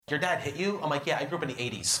your dad hit you? I'm like, yeah, I grew up in the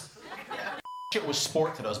 80s. Shit was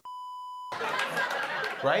sport to those.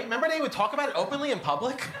 Right? Remember they would talk about it openly in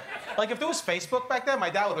public? Like if there was Facebook back then, my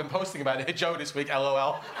dad would have been posting about it. Hit Joe this week,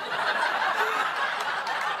 LOL.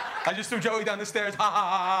 I just threw Joey down the stairs, ha ha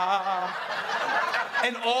ha ha.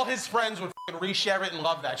 And all his friends would reshare it and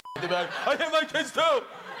love that shit. They'd be like, I hit my kids too.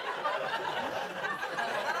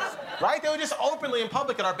 Right? They were just openly in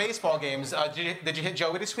public at our baseball games. Did you hit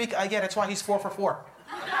Joey this week? Yeah, that's why he's 4 for 4.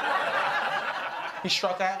 He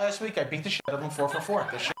struck out last week. I beat the shit out of him 4 for 4.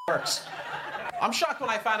 This shit works. I'm shocked when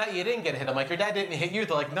I found out you didn't get hit. I'm like, your dad didn't hit you?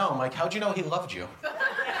 They're like, no. I'm like, how'd you know he loved you?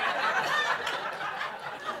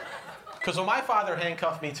 Because when my father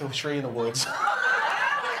handcuffed me to a tree in the woods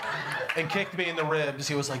and kicked me in the ribs,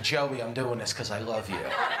 he was like, Joey, I'm doing this because I love you.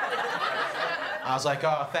 I was like,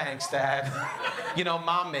 oh, thanks, Dad. You know,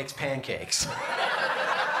 Mom makes pancakes.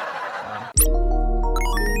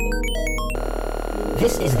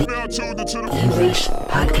 This is the English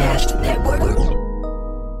Podcast Network.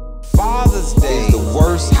 Father's Day is the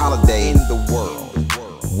worst holiday in the world.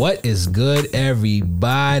 What is good,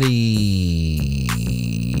 everybody?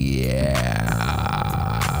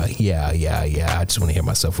 Yeah. I just want to hear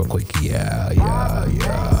myself real quick. Yeah.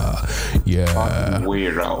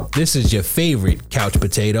 Weirdo. This is your favorite couch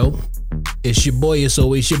potato. It's your boy. It's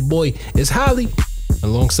always your boy. It's Holly.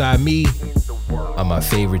 Alongside me are my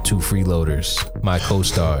favorite two freeloaders, my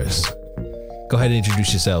co-stars. Go ahead and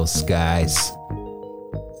introduce yourselves, guys.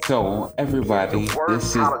 So, everybody,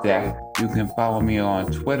 this is Deck. You can follow me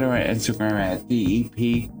on Twitter and Instagram at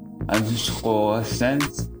DEP_sense.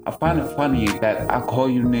 I find it funny that I call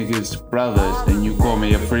you niggas brothers and you call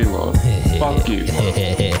me a freeloader. Fuck you.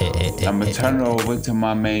 I'm gonna turn it over to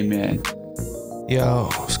my main man. Yo,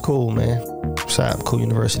 it's cool, man. Shout out Cool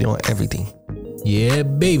University on everything. Yeah,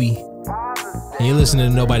 baby. And you're listening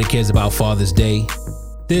to Nobody Cares About Father's Day.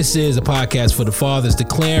 This is a podcast for the fathers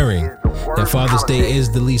declaring that Father's Day is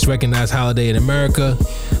the least recognized holiday in America,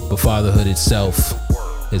 but fatherhood itself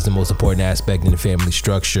is the most important aspect in the family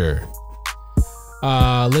structure.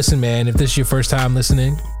 Listen, man, if this is your first time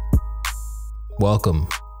listening, welcome.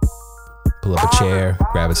 Pull up a chair,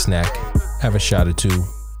 grab a snack, have a shot or two.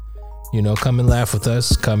 You know, come and laugh with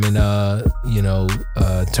us. Come and, turn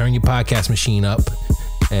your podcast machine up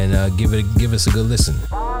and give us a good listen.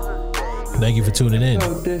 Thank you for tuning in.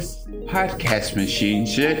 So this podcast machine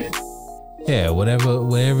shit. Yeah,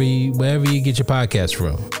 wherever you get your podcast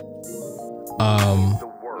from.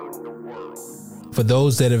 For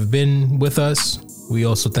those that have been with us, we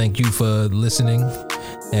also thank you for listening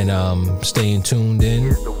and staying tuned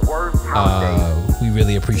in. We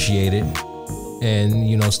really appreciate it.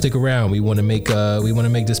 And stick around. We want to make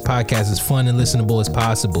this podcast as fun and listenable as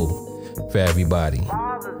possible for everybody.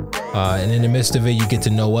 And in the midst of it, you get to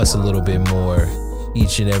know us a little bit more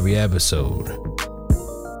each and every episode.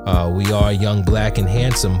 We are young, black, and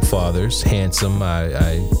handsome fathers. Handsome,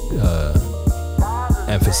 I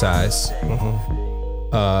emphasize. Mm-hmm.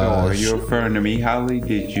 Are you referring to me, Holly?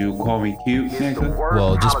 Did you call me cute, nigga?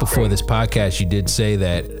 Well, just before this podcast, you did say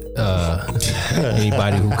that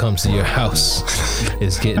anybody who comes to your house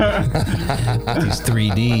is getting these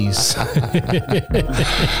 3Ds.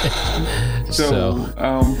 So,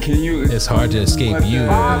 can you? It's hard to escape you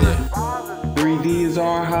over there. 3Ds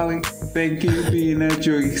are, Holly? Thank you, being that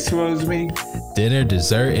you exposed me. Dinner,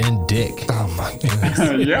 dessert, and dick. Oh my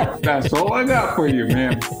goodness. Yep, that's all I got for you,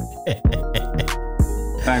 man.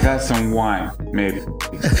 I got some wine, maybe.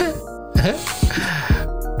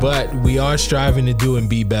 But we are striving to do and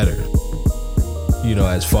be better.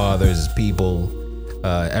 As fathers, as people,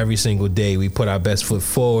 every single day we put our best foot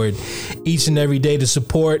forward each and every day to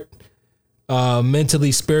support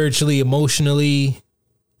mentally, spiritually, emotionally,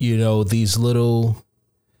 these little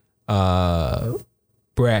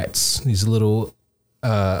brats, these little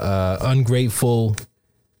ungrateful,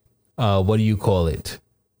 what do you call it?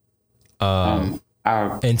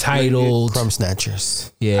 Entitled crumb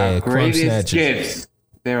snatchers. Yeah, crumb snatchers. Gifts.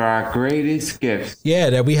 They're our greatest gifts.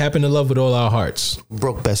 Yeah, that we happen to love with all our hearts.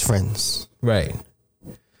 Broke best friends. Right.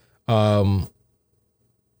 Although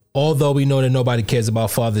we know that nobody cares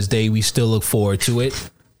about Father's Day, we still look forward to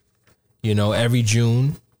it. Every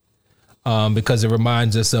June, because it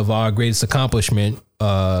reminds us of our greatest accomplishment.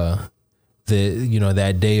 That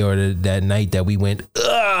day or that night that we went.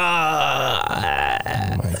 Oh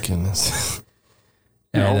my goodness.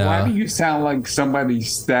 And, why do you sound like somebody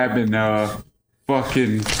stabbing a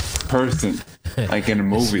fucking person, like in a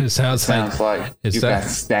movie? It sounds like you got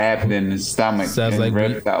stabbed in the stomach. Sounds like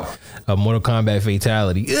ripped out. A Mortal Kombat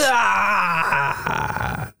fatality.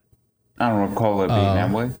 I don't recall it being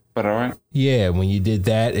that way, but all right. Yeah, when you did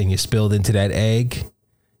that and you spilled into that egg,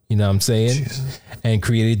 You know what I'm saying? And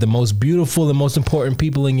created the most beautiful and most important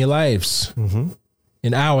people in your lives,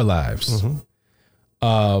 in our lives.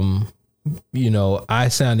 You know, I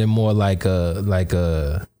sounded more like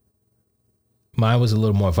a. Mine was a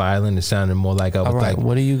little more violent. It sounded more like I was like.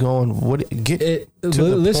 What are you going? Get to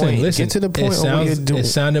the point. Get to the point. It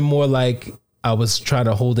sounded more like I was trying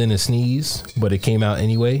to hold in a sneeze, but it came out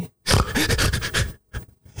anyway.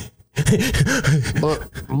 I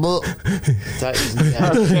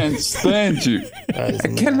can't stand you. I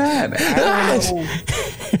cannot. I don't know.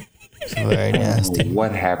 It's very nasty.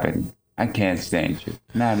 What happened? I can't stand you.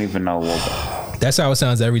 Not even a little bit. That's how it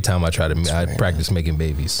sounds every time I try to I practice making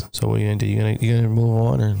babies. So what are you gonna do? You gonna move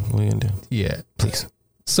on, or what are you gonna do? Yeah, Please.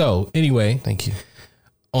 So anyway, Thank you.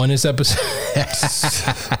 on this episode,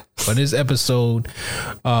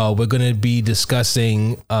 we're gonna be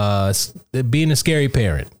discussing being a scary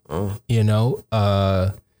parent. You know,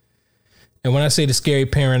 and when I say the scary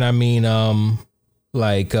parent, I mean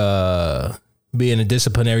being a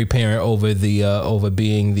disciplinary parent over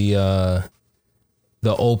being the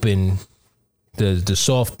open, the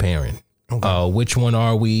soft parent. Okay. Which one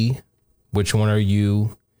are we? Which one are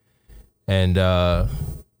you? And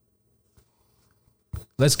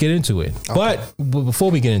let's get into it. Okay. But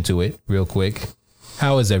before we get into it, real quick,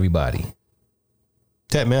 how is everybody?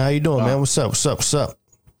 Tat, man, how you doing, man? What's up?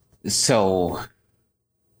 So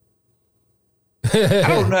I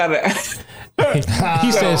don't know how to.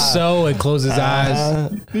 He said so and closed his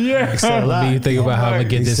eyes. Yeah. Let me think about how I'm gonna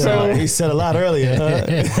get this out. He said a lot earlier. Huh?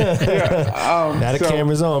 Now the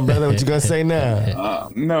camera's on, brother. What you gonna say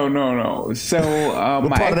now? No. So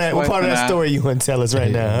what part of that story you want to tell us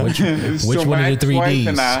right now? Which one of the three Ds?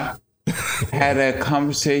 And I had a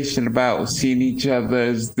conversation about seeing each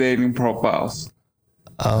other's dating profiles.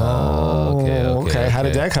 Okay. How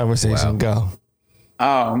did that conversation go?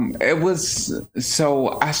 It was,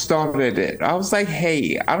 so I started it. I was like,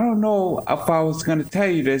 hey, I don't know if I was going to tell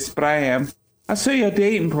you this, but I am. I saw your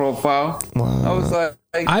dating profile. Wow. I was like,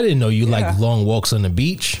 I didn't know you like long walks on the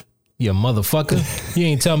beach. You motherfucker. You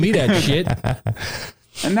ain't tell me that shit.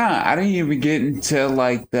 Nah, I didn't even get into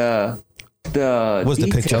like the was the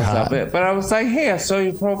picture of it, but I was like, hey, I saw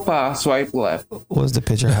your profile. Swipe left. Was the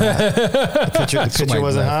picture hot? The picture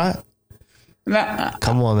wasn't hot? Nah,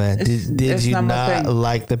 come on, man. Did you not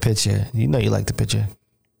like the picture? You know you liked the picture.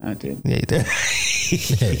 I did. Yeah, you did.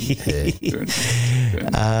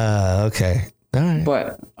 Okay. All right.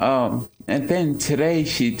 But and then today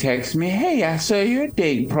she texted me, hey, I saw your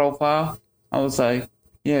dating profile. I was like,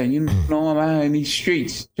 yeah, you know I'm out in these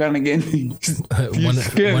streets trying to get these one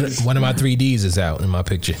of my 3Ds is out in my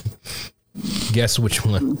picture. Guess which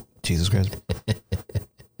one? Jesus Christ.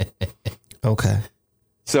 Okay.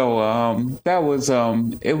 So that was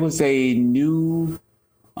it was a new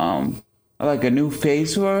like a new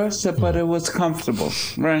phase for us, but it was comfortable,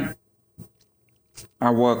 right?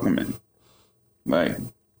 I welcome it. Like,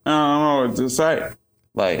 I don't know, it's just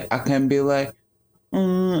like I can be like,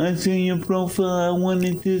 I see your profile, I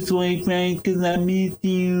wanted this way, Frank, because I miss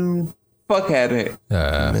you. Fuck out of it.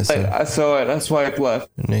 I saw it, I swiped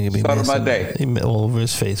left. Nigga be started my day. All over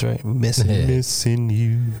his face, right? Missing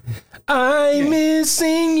you. I'm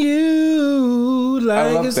missing you. Like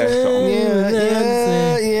I love that song.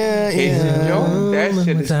 Yeah. Casey Jones, that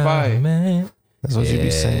shit is fire. Man. That's what you be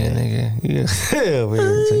saying, nigga. Yeah.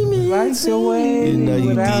 Like the way you know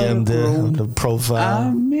you DM'd the profile.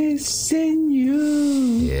 I'm missing you.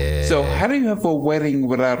 Yeah. So how do you have a wedding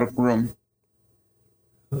without a groom?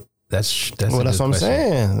 That's what I'm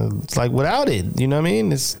saying. It's like without it, you know what I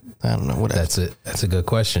mean? I don't know what that's it. That's a good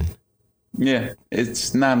question. Yeah,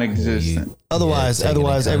 it's non-existent. Otherwise,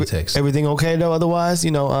 everything okay though. Otherwise,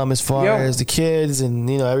 you know, as far as the kids and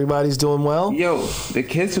you know everybody's doing well. Yo, the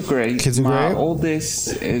kids are great. My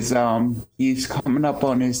oldest is he's coming up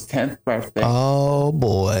on his 10th birthday. Oh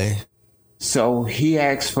boy! So he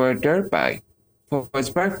asked for a dirt bike for his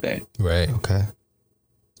birthday. Right. Okay.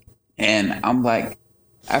 And I'm like,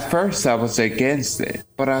 at first I was against it,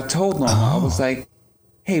 but I told him I was like,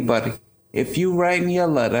 hey buddy, if you write me a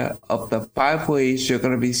letter of the 5 ways you're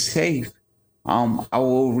gonna be safe, I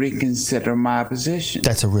will reconsider my position.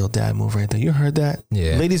 That's a real dad move right there. You heard that?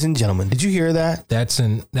 Yeah. Ladies and gentlemen, did you hear that? That's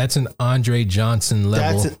an Andre Johnson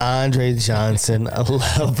level. That's an Andre Johnson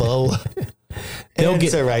level. They'll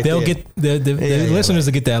get the listeners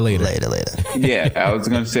will get that later. Later. Yeah, I was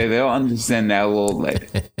gonna say they'll understand that a little later.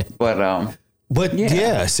 But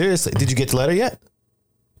yeah, seriously. Did you get the letter yet?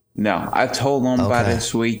 No, I told him by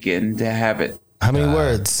this weekend to have it. How many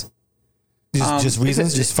words? Just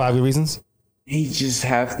reasons? Just 5 reasons? He just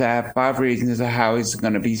has to have 5 reasons of how he's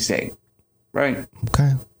going to be safe. Right?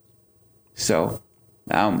 Okay. So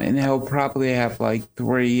And he'll probably have like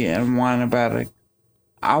 3 and one about it.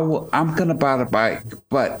 I'm gonna buy the bike,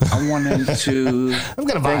 but I want him to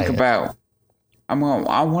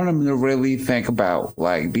I want him to really think about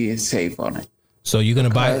like being safe on it. So you're gonna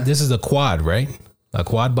buy? This is a quad, right? A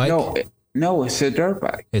quad bike? No, it's a dirt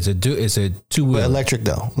bike. It's a 2-wheel. Electric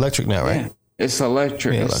though. Electric now, right? Yeah, it's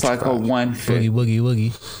electric. Yeah, it's electric like a 150.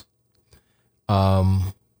 Woogie.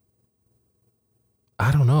 I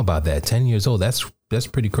don't know about that. 10 years old. That's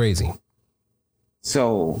pretty crazy.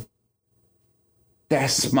 So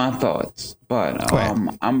that's my thoughts. But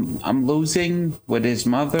I'm losing with his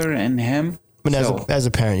mother and him. I mean, as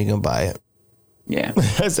a parent, you're gonna buy it. Yeah.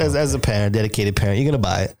 as a parent, dedicated parent, you're gonna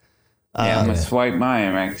buy it. Yeah, I'm gonna swipe my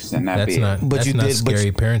MX and that's not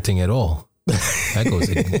scary parenting at all. That goes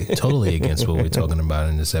totally against what we're talking about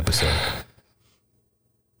in this episode.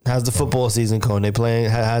 How's the football season going? They playing?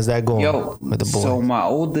 How's that going? With the boys? So my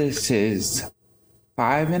oldest is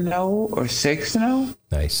 5-0 or 6-0.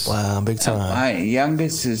 Nice. Wow, big time. My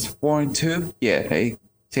youngest is 4-2. Yeah, they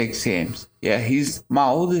 6 games. Yeah, my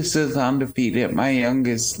oldest is undefeated. My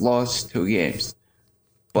youngest lost 2 games.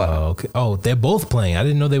 But okay. Oh, they're both playing. I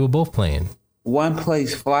didn't know they were both playing. One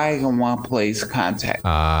plays flag and one plays contact.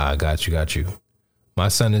 Got you. My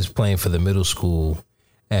son is playing for the middle school,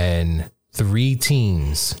 and 3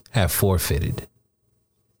 teams have forfeited.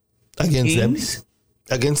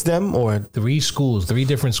 Against them, or 3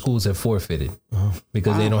 different schools have forfeited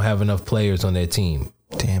because they don't have enough players on their team.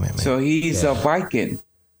 Damn it, man. So he's a Viking.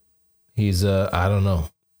 He's I don't know.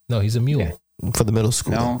 No, he's a mule. Yeah. For the middle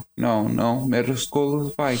school. No. Middle school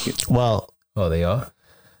is Viking. Well, they are?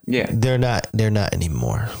 Yeah. They're not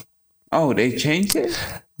anymore. Oh, they changed it?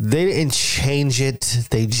 They didn't change it.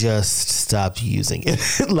 They just stopped using it.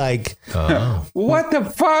 Like, what the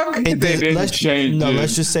fuck? They didn't change it. No,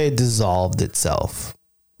 let's just say it dissolved itself.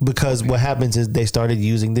 Because what happens is they started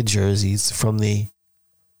using the jerseys from the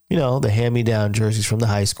hand-me-down jerseys from the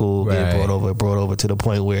high school, getting brought over to the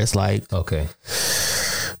point where it's like, okay,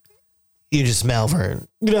 you're just Malvern.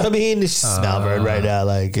 You know what I mean? It's just Malvern right now.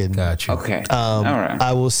 Like, got you. Okay. All right.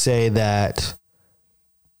 I will say that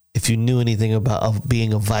if you knew anything about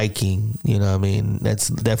being a Viking, you know what I mean? That's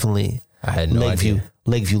definitely I had no idea.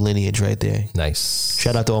 Lakeview lineage right there. Nice.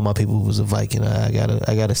 Shout out to all my people who was a Viking. I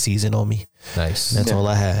got a season on me. Nice. That's all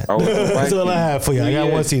I had. That's all I had for y'all. I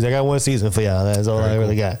got one season for y'all. That's all I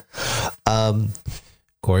really got.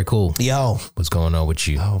 Corey Cool. Yo. What's going on with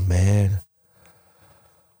you? Oh, man.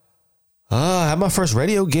 I had my first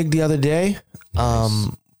radio gig the other day. Nice.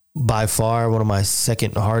 By far one of my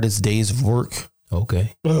second hardest days of work.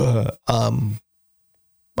 Okay. I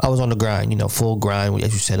was on the grind, full grind.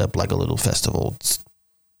 As you set up like a little festival.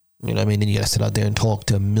 You know what I mean? Then you got to sit out there and talk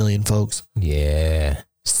to 1 million folks. Yeah.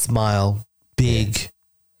 Smile big.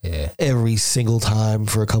 Yeah. Every single time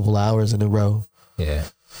for a couple hours in a row. Yeah.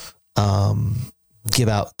 Give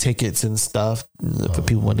out tickets and stuff for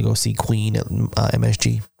people wanting to go see Queen at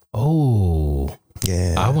MSG. Oh.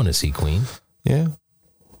 Yeah. I want to see Queen. Yeah.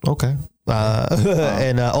 Okay.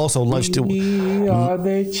 And also lunch too. We are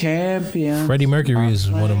the champions. Freddie Mercury is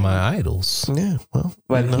one of my idols. Yeah, well,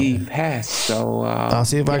 but he passed. So I'll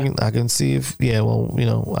see if I can see if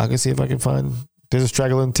I can see if I can find. There's a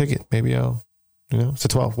straggling ticket. Maybe I'll. It's the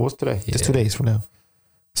 12th. What's today? Yeah. It's 2 days from now.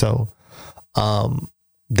 So,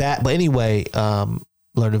 that. But anyway,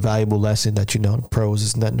 learned a valuable lesson that the pros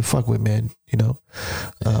is nothing to fuck with, man.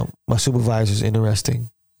 My supervisor's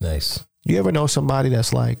interesting. Nice. You ever know somebody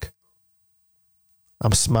that's like,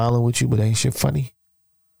 I'm smiling with you, but ain't shit funny?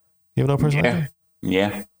 You ever know a person like that?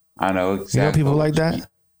 Yeah, I know exactly. You know people like that?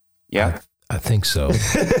 Yeah. I think so.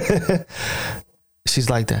 She's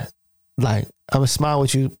like that. Like, I'm going to smile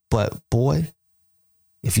with you, but boy,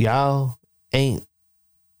 if y'all ain't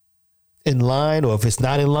in line or if it's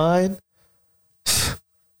not in line,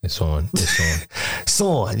 it's on. It's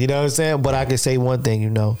on. You know what I'm saying? But I can say one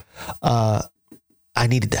thing, I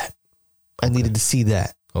needed that. I needed to see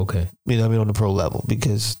that. Okay. You know what I mean? On the pro level,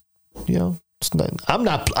 because, it's nothing. I'm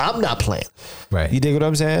not playing. Right. You dig what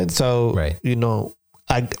I'm saying? So, right.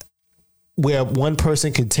 Where one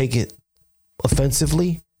person could take it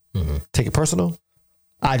offensively, take it personal,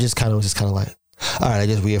 I just kind of like, all right, it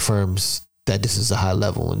just reaffirms that this is a high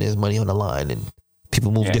level and there's money on the line and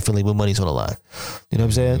people move differently when money's on the line. You know what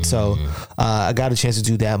I'm saying? So I got a chance to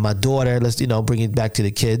do that. My daughter, let's, bring it back to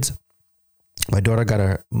the kids. My daughter got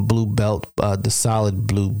her blue belt, the solid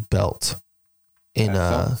blue belt in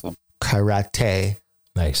awesome. karate.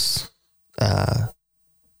 Nice.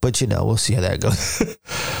 But we'll see how that goes.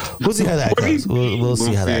 We'll see how that goes. We'll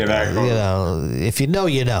see how that goes. goes. You know, if you know,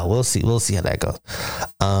 you know. We'll see how that goes.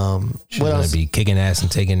 She's What gonna else? be kicking ass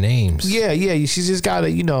and taking names. Yeah. She's just gotta,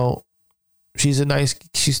 you know, she's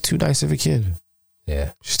too nice of a kid.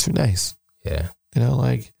 Yeah. She's too nice. Yeah. You know,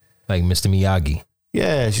 like Mr. Miyagi.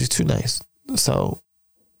 yeah, she's too nice. So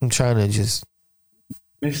I'm trying to just.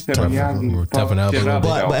 Mr. Toughen- Miyagi. toughen up a little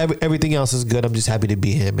bit. But everything else is good. I'm just happy to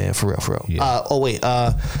be here, man. For real.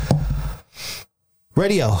 Yeah.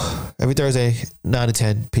 Radio every Thursday, 9 to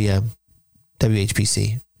 10 p.m.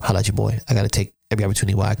 WHPC. Holla at your boy. I gotta take every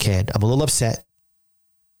opportunity while I can. I'm a little upset.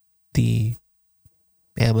 The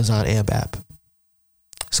Amazon AMP app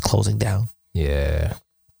is closing down. Yeah.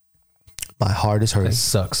 My heart is That hurting.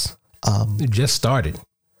 sucks. It just started.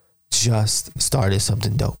 Just started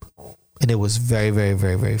something dope, and it was very, very,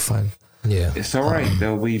 very, very fun. Yeah. It's all right.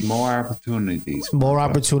 There'll be more opportunities. More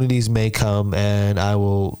opportunities may come, and I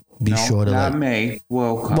will be sure to not let. may.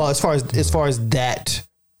 Will come. Well, as far as that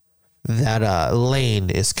lane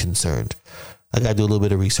is concerned, I got to do a little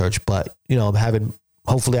bit of research. But you know,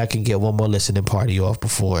 hopefully I can get one more listening party off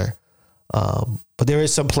before. But there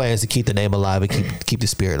is some plans to keep the name alive and keep the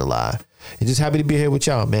spirit alive. And just happy to be here with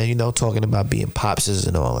y'all, man. You know, talking about being popses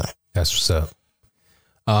and all that. That's what's up.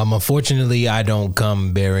 Unfortunately, I don't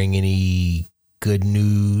come bearing any good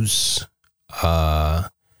news. I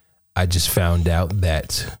just found out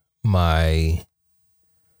that my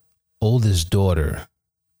oldest daughter,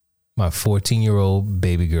 my 14-year-old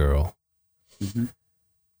baby girl,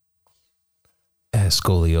 has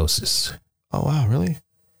scoliosis. Oh wow, really?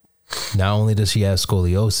 Not only does she have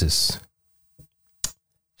scoliosis,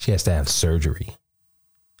 she has to have surgery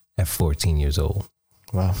at 14 years old.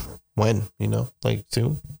 Wow. When? You know, like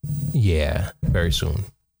soon? Yeah, very soon.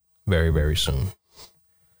 Very, very soon.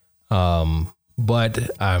 But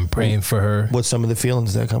I'm praying for her. What's some of the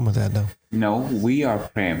feelings that come with that, though? No, we are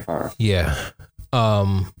praying for her. Yeah.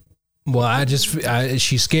 Well,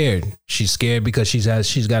 she's scared. She's scared because she's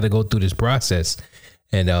got to go through this process,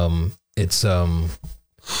 and it's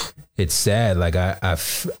sad. Like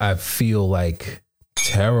I feel like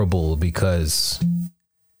terrible because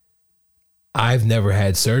I've never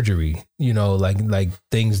had surgery. You know, like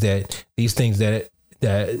these things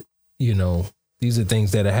that you know. These are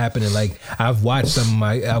things that are happening. Like I've watched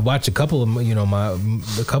a couple of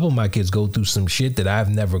my kids go through some shit that I've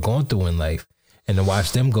never gone through in life, and to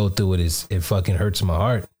watch them go through it fucking hurts my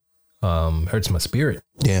heart, hurts my spirit.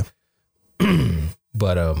 Yeah.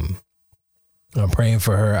 But I'm praying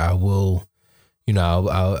for her. I will, you know,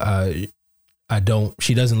 I don't.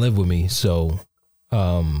 She doesn't live with me, so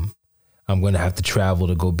I'm gonna have to travel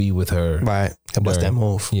to go be with her. Right. What's that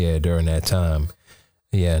move? Yeah, during that time.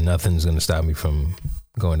 Yeah, nothing's gonna stop me from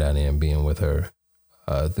going down there and being with her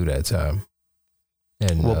through that time.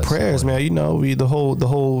 And prayers, man. You know, the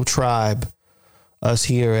whole tribe, us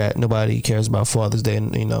here at Nobody Cares About Father's Day,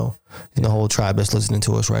 and you know, and the whole tribe that's listening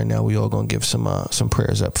to us right now, we all gonna give some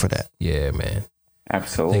prayers up for that. Yeah, man.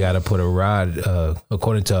 Absolutely. They got to put a rod.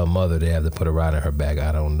 According to her mother, they have to put a rod in her back.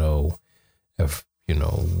 I don't know if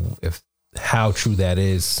how true that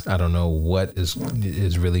is. I don't know what is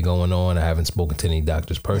really going on. I haven't spoken to any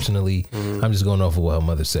doctors personally. Mm-hmm. I'm just going off of what her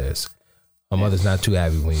mother says. Her mother's not too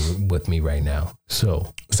happy with me right now.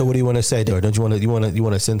 So what do you want to say to her? Don't you want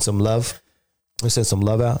to send some love? Send some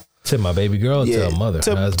love out to my baby girl, or to her mother,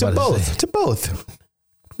 to both. To both.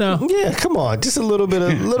 No. Yeah, come on, just a little bit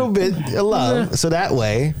of love, so that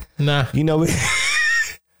way, Nah. you know,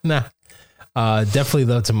 Nah. Definitely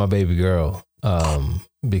love to my baby girl.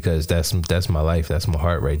 Because that's my life. That's my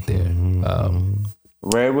heart right there.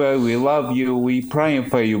 Red, we love you. We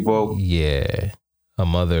praying for you, bro. Yeah. Her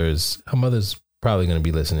mother's probably gonna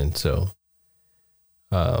be listening. So,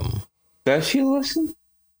 Does she listen?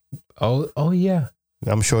 oh yeah.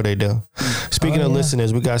 I'm sure they do. Speaking of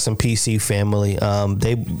listeners, we got some PC family.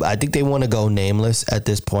 I think they want to go nameless at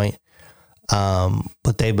this point,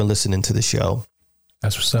 but they've been listening to the show.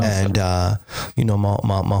 That's what's up. And you know, my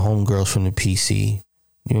homegirls from the PC.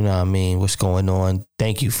 You know what I mean? What's going on?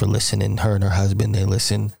 Thank you for listening. Her and her husband, they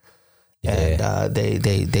listen. Yeah. And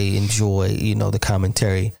they enjoy, you know, the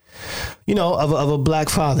commentary, you know, of a black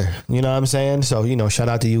father. You know what I'm saying? So, you know, shout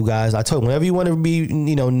out to you guys. I told you, whenever you want to be,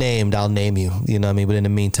 you know, named, I'll name you. You know what I mean? But in the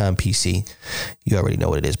meantime, PC, you already know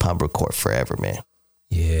what it is. Palmbrook Court forever, man.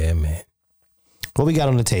 Yeah, man. What we got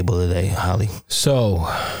on the table today, Holly? So,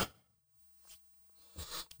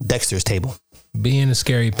 Dexter's table. being a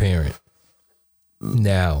scary parent.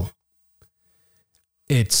 Now,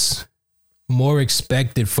 it's more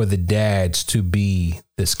expected for the dads to be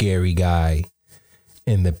the scary guy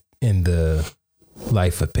in the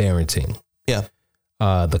life of parenting. Yeah.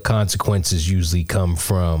 the consequences usually come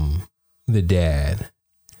from the dad.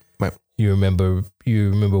 Right. You remember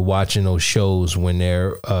watching those shows when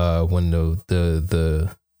they're when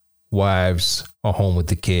the wives are home with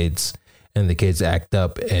the kids and the kids act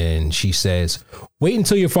up and she says, "Wait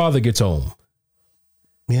until your father gets home."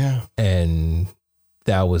 Yeah. And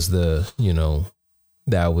that was the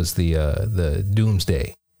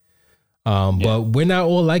doomsday. But we're not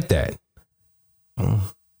all like that.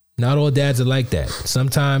 Not all dads are like that.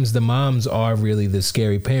 Sometimes the moms are really the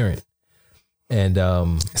scary parent. And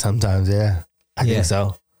sometimes, yeah. I think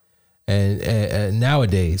so. And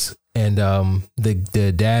nowadays, and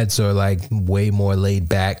the dads are like way more laid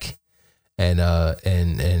back, and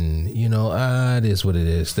it is what it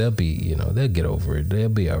is. They'll be, they'll get over it. They'll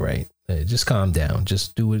be all right. Just calm down.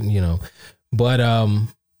 Just do it, But I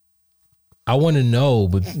want to know,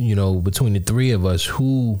 between the three of us,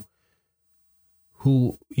 who,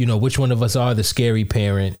 which one of us are the scary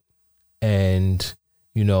parent, and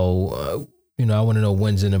I want to know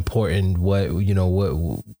when's it important.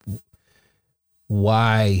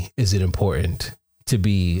 Why is it important to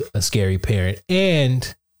be a scary parent,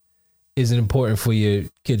 and is it important for your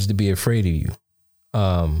kids to be afraid of you?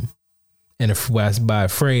 And by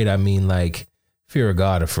afraid, I mean like fear of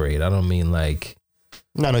God afraid. I don't mean like.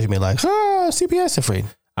 No, I know what you mean, like CPS afraid.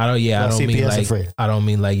 I don't mean like afraid. I don't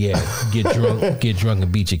mean like get drunk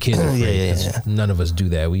and beat your kids afraid. Yeah. None of us do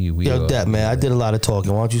that. Yo, Dad, man, I did a lot of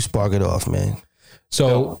talking. Why don't you spark it off, man?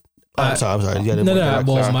 So I'm sorry. No.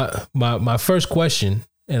 Well, my first question,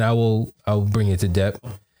 and I will bring it to depth.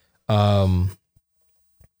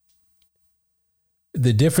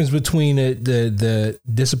 The difference between the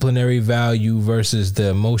disciplinary value versus the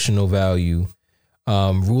emotional value,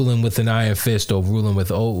 ruling with an iron fist or ruling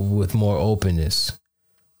with more openness.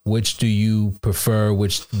 Which do you prefer?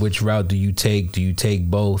 Which route do you take? Do you take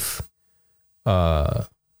both? What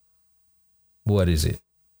is it?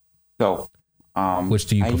 So, which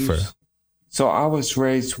do you prefer? I was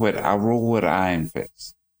raised with I rule with iron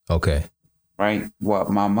fist. Okay. Right? What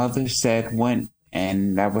my mother said went,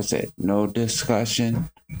 and that was it. No discussion,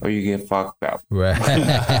 or you get fucked up. Right.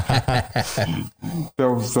 That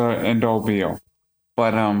was the end all be all.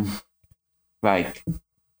 But like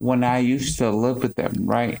when I used to live with them,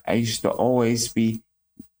 right? I used to always be,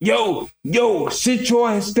 yo, sit your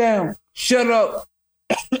ass down, shut up,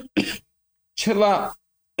 chill out,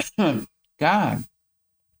 God.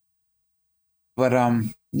 But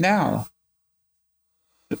now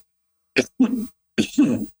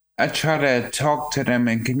I try to talk to them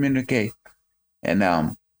and communicate, and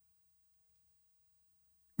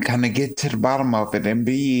kind of get to the bottom of it and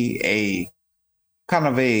be a kind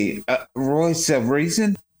of a voice of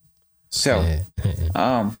reason. So,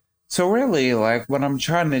 so really, like what I'm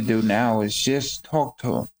trying to do now is just talk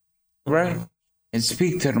to them, right, and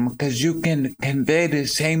speak to them, because you can convey the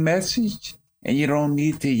same message, and you don't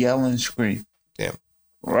need to yell and scream. Yeah.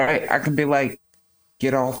 Right. I can be like,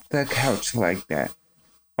 get off the couch like that.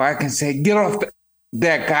 Or I can say, get off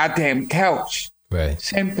that goddamn couch. Right.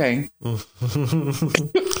 Same thing. And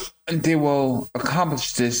they will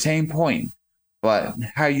accomplish the same point, but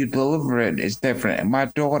how you deliver it is different. And my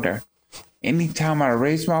daughter, anytime I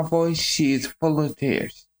raise my voice, she is full of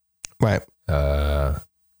tears. Right. And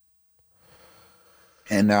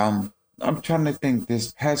I'm trying to think.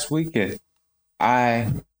 This past weekend,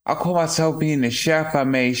 I call myself being a chef. I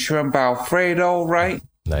made shrimp Alfredo, right?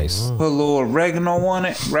 Nice. Put a little oregano on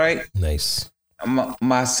it, right? Nice.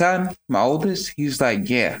 My son, my oldest, he's like,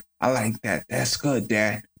 yeah, I like that. That's good,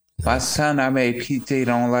 Dad. Nice. My son, I made pizza. He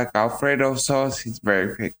don't like Alfredo sauce. He's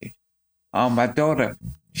very picky. My daughter,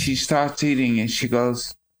 she starts eating and she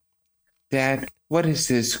goes, Dad, what is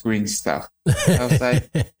this green stuff? I was like,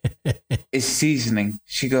 it's seasoning.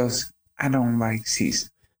 She goes, I don't like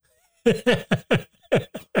seasoning.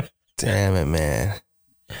 Damn it, man.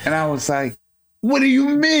 And I was like, what do you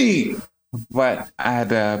mean? But I had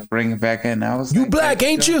to bring it back in. I was you like, black,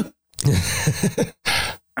 ain't you?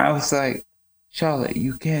 I was like, Charlotte,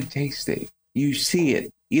 you can't taste it. You see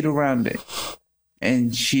it. Eat around it.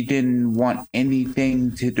 And she didn't want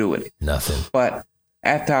anything to do with it. Nothing. But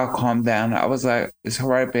after I calmed down, I was like, it's all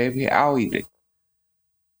right, baby. I'll eat it.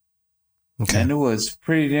 Okay. And it was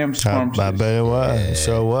pretty damn scrumptious. I bet it was. Yeah. It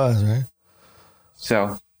sure was, right?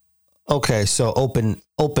 So. Okay, so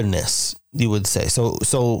openness, you would say.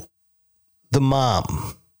 So the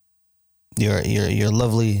mom, your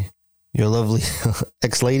lovely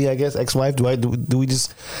ex-lady, I guess, ex-wife. Do we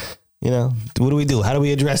just, what do we do? How do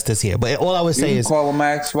we address this here? But all I would say is, call her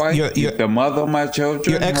my ex-wife. You're the mother of my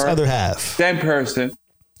children. Your ex-other half. Same person.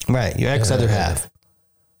 Right, your ex-other half.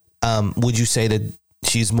 Would you say that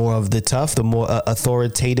she's more of the tough, the more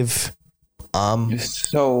authoritative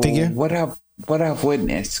So figure? what I've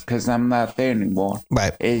witnessed, because I'm not there anymore,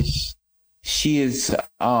 Right. is she is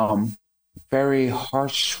very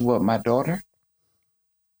harsh with my daughter,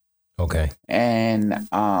 Okay. and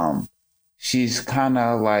she's kind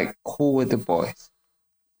of like cool with the boys.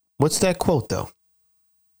 What's that quote though?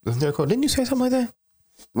 Isn't there a quote? Didn't you say something like that?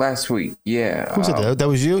 Last week, yeah. Who said that? That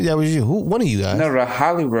was you? That was you. Who? One of you guys? No, the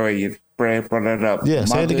Hollywood brought it up. Yeah,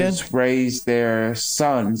 say it again. Mothers raise their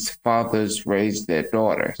sons, fathers raise their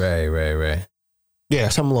daughters. Right. Yeah,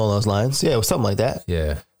 something along those lines. Yeah, it was something like that.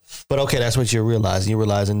 Yeah. But okay, that's what you're realizing. You're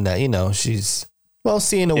realizing that, she's,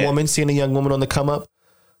 seeing a young woman on the come up,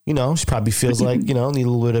 she probably feels like, need a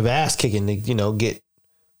little bit of ass kicking to, get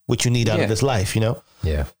what you need out of this life,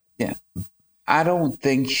 Yeah. Yeah. I don't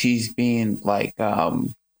think she's being like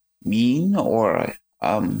mean or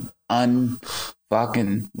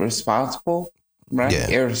unfucking responsible, right? Yeah.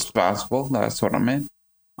 Irresponsible. That's what I meant.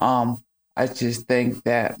 I just think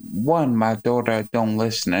that my daughter don't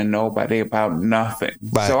listen to nobody about nothing,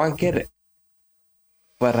 Right. so I get it.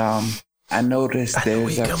 But I noticed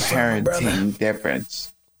there's a parenting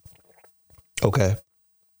difference. Okay.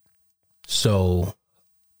 So,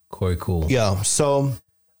 Corey Cool. Yeah. So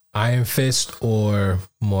Iron Fist or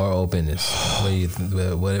more openness?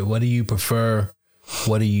 What do you prefer?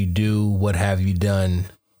 What do you do? What have you done?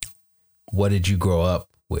 What did you grow up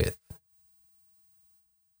with?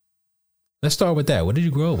 Let's start with that. What did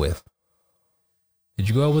you grow up with? Did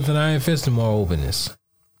you grow up with an iron fist or more openness?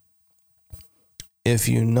 if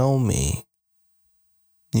you know me,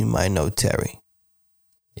 you might know Terry.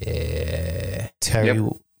 Yeah.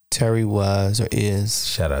 Terry was or is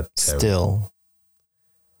Shout out to Terry. still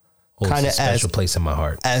Holds kinda a special as- place in my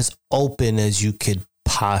heart. as open as you could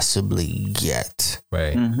possibly get.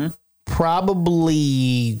 Right. Mm-hmm.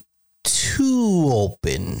 Probably too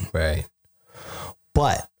open. Right.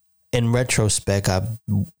 But in retrospect, I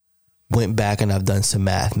went back and I've done some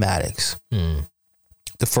mathematics.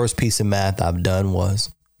 The first piece of math I've done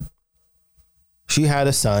was she had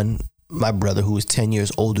a son, my brother, who was 10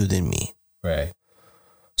 years older than me. Right.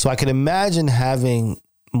 So I can imagine having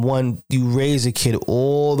one, you raise a kid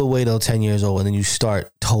all the way till 10 years old and then you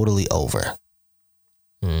start totally over.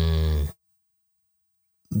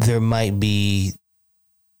 There might be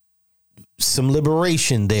some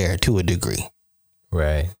liberation there to a degree.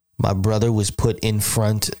 Right. My brother was put in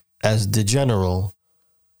front as the general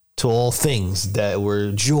to all things that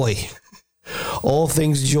were joy. All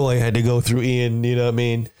things joy had to go through Ian, you know what I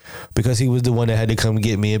mean? Because he was the one that had to come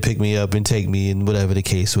get me and pick me up and take me and whatever the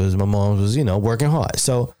case was. My mom was, working hard.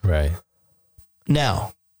 So Right.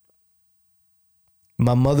 now,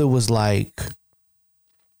 my mother was like,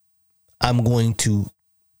 I'm going to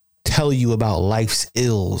tell you about life's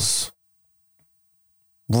ills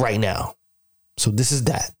right now. So this is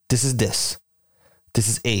that. This is this. This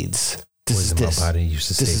is AIDS. This Was is in this. my body used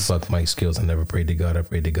to This say, is- fuck Mike Skills. I never prayed to God. I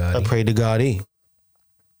prayed to God. I pray to God.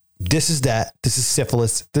 This is that. This is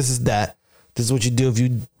syphilis. This is that. This is what you do if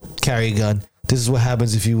you carry a gun. This is what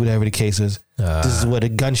happens if you, whatever the case is. This is what a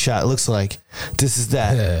gunshot looks like. This is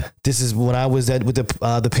that. Yeah. This is when I was with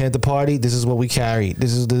the Panther Party. This is what we carried.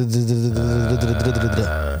 This is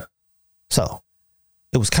so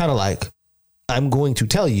it was kind of like, I'm going to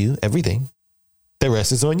tell you everything. The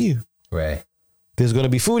rest is on you. Right. There's going to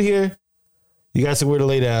be food here. You got somewhere to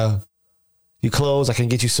lay down. Your clothes, I can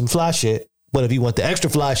get you some fly shit. But if you want the extra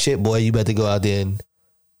fly shit, boy, you better go out there and,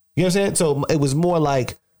 you know what I'm saying? So it was more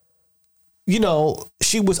like,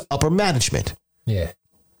 she was upper management Yeah.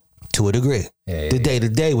 to a degree. Yeah. The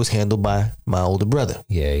day-to-day was handled by my older brother.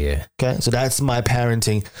 Yeah. Yeah. Okay. So that's my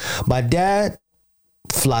parenting. My dad,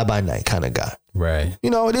 fly by night kind of guy. Right.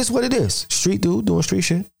 It is what it is. Street dude doing street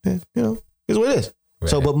shit. Yeah, is what it is. Right.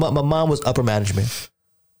 So, but my mom was upper management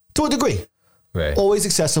to a degree. Right. Always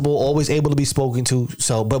accessible, always able to be spoken to.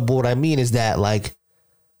 So, but what I mean is that, like,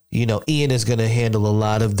 Ian is going to handle a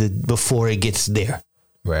lot of the before it gets there.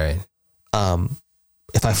 Right.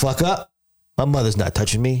 If I fuck up, my mother's not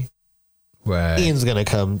touching me. Right. Ian's going to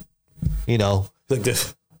come, like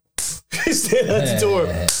this. He's standing at the door.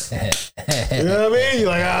 You know what I mean? You're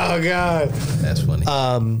like, oh, God. That's funny.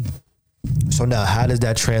 So now, how does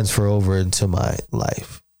that transfer over into my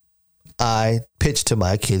life? I pitch to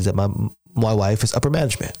my kids that my wife is upper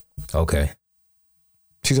management. Okay.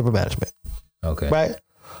 She's upper management. Okay. Right?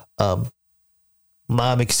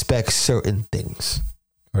 Mom expects certain things,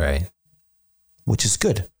 Right. which is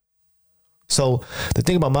good. So the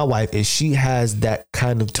thing about my wife is she has that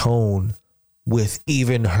kind of tone with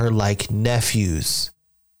even her like nephews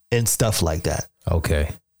and stuff like that.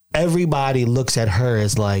 Okay. Everybody looks at her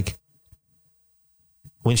as like,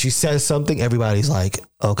 when she says something, everybody's like,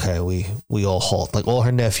 okay, we all halt. Like all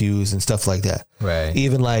her nephews and stuff like that. Right.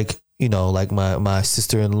 Even like, you know, like my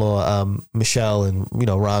sister-in-law, Michelle and, you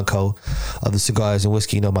know, Ronco of the Cigars and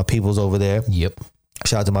Whiskey, you know, my peoples over there. Yep.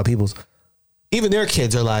 Shout out to my peoples. Even their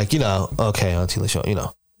kids are like, you know, okay, Auntie LaShawn, you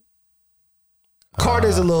know.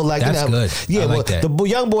 Carter's a little like, that's you know, good. Yeah, I like well, that. the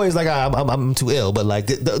young boy is like, I'm too ill, but like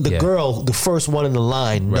the girl, the first one in the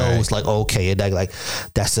line knows like, okay, and like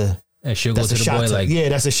that's a. And she'll go That's to a the shot boy like, yeah,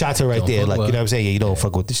 that's a shot to right don't there. fuck Like, with you know her. what I'm saying? Yeah, you don't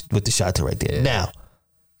fuck with the shot to right there. Yeah. Now,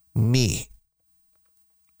 me,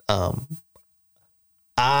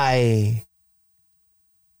 I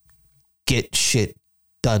get shit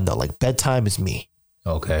done though. Like bedtime is me.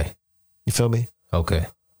 okay, You feel me? okay,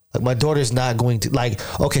 Like my daughter's not going to like.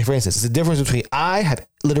 Okay, for instance, it's the difference between I have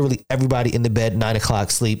literally everybody in the bed 9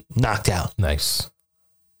 o'clock sleep knocked out. nice.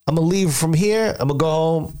 I'm gonna leave from here. I'm gonna go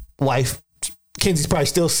home. Wife, Kenzie's probably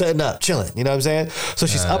still setting up, chilling. You know what I'm saying? So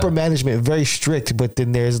she's upper management, very strict, but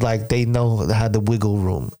then there's like they know how the wiggle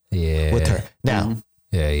room Yeah. with her. Now,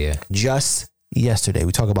 Yeah. just yesterday,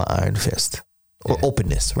 we talk about Iron Fist or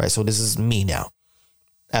openness, right? So this is me now.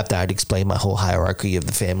 After I'd explained my whole hierarchy of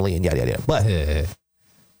the family and yada yada yada, but Yeah.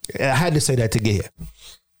 I had to say that to get here.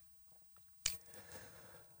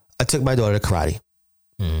 I took my daughter to karate.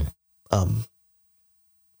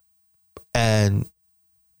 And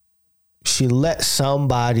she let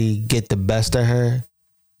somebody get the best of her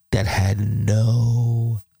that had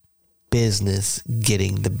no business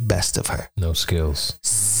getting the best of her. No skills.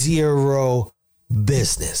 Zero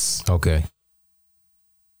business. Okay.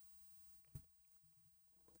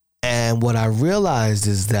 And what I realized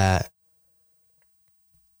is that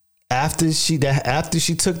after she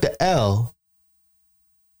took the L,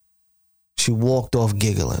 she walked off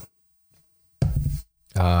giggling.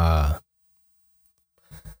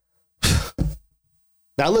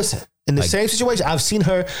 Now listen, in the same situation, I've seen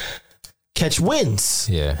her catch wins,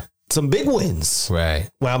 Yeah. some big wins, Right.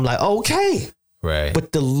 where I'm like, okay. Right.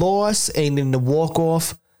 But the loss and then the walk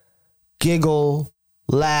off, giggle,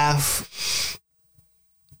 laugh.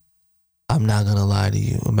 I'm not gonna lie to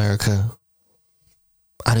you, America.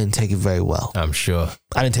 I didn't take it very well. I'm sure.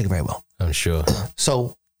 I'm sure.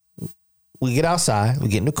 So we get outside, we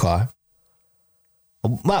get in the car.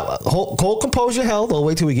 My whole composure held all the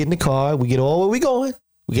way till we get in the car. We get all where we going.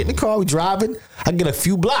 We get in the car, we driving. I get a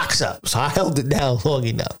few blocks up. So I held it down long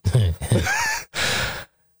enough.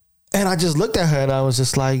 And I just looked at her and I was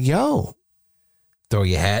just like, yo, Throw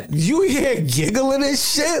your hat. you here giggling and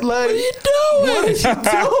shit? Like, what are you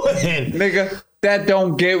doing? Nigga, that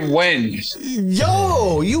don't get wins.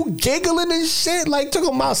 Yo, you giggling and shit? Like,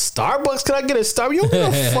 talking about Starbucks? Can I get a Starbucks? You don't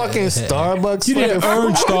get a fucking Starbucks. You didn't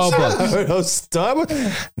earn Starbucks. No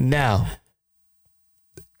Starbucks. Now,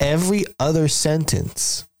 every other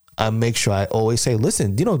sentence, I make sure I always say,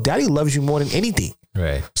 listen, you know, daddy loves you more than anything.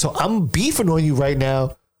 Right. So I'm beefing on you right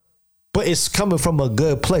now, but it's coming from a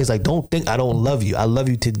good place. Like, don't think I don't love you. I love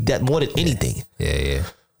you to death more than anything. Yeah.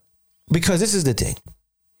 Because this is the thing.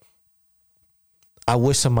 I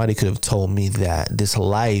wish somebody could have told me that this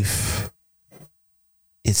life,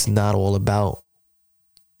 it's not all about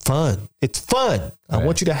fun. It's fun. I Right.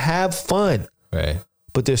 want you to have fun. Right.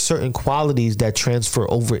 But there's certain qualities that transfer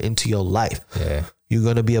over into your life. Yeah. You're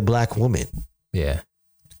going to be a black woman. Yeah.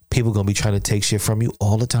 People going to be trying to take shit from you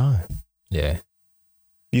all the time. Yeah.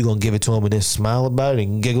 You're going to give it to them and then smile about it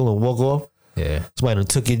and giggle and walk off. Yeah. Somebody done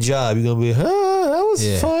took your job. You're going to be, that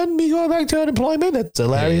was fun. Me going back to unemployment. That's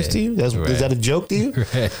hilarious to you. Is that a joke to you?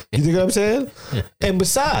 Right. You think what I'm saying? And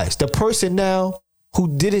besides, the person now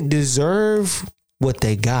who didn't deserve what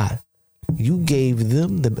they got, you gave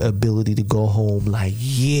them the ability to go home like,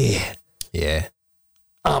 yeah,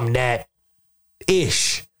 I'm that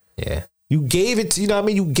ish. Yeah. You gave it to, you know what I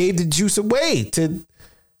mean? You gave the juice away to,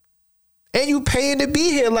 and you paying to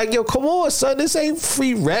be here. Like, yo, come on, son. This ain't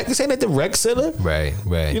free rec. This ain't at the rec center. Right.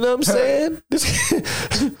 You know what I'm saying? This ain't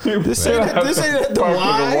at the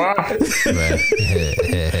Y. Right.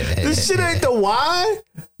 This shit ain't the Y.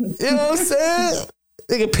 You know what I'm saying?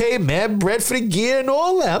 They can pay mad bread for the gear and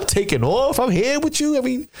all that. I'm taking off. I'm here with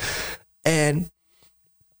you. And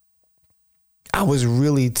I was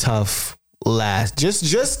really tough just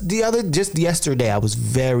yesterday. I was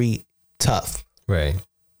very tough. Right.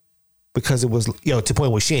 Because it was, to the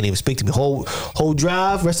point where she didn't even speak to me. Whole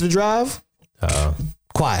drive, rest of the drive,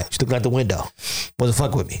 quiet. She looked out the window. Wasn't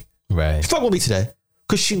fucking with me. Right. She fucked with me today.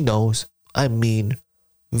 Because she knows I mean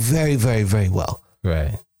very, very, very well.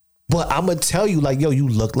 Right. But I'm going to tell you, like, yo, you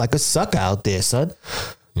look like a sucker out there, son.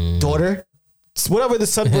 Daughter. Whatever the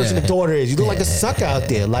son version of daughter is. You look like a sucker out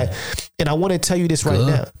there. Like, and I want to tell you this right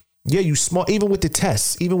now. Yeah, you smart. Even with the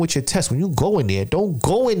tests, even with your tests, when you go in there, don't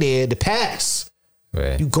go in there to pass.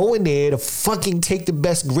 Right. You go in there to fucking take the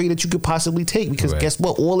best grade that you could possibly take, because guess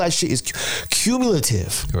what? All that shit is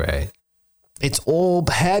cumulative. Right. It's all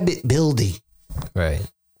habit building. Right.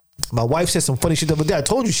 My wife said some funny shit the other day. I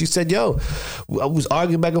told you, she said, yo, I was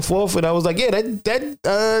arguing back and forth, and I was like, yeah,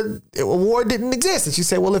 that award didn't exist. And she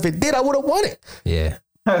said, well, if it did, I would have won it. Yeah.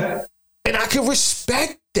 And I can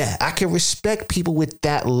respect that. I can respect people with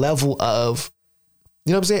that level of,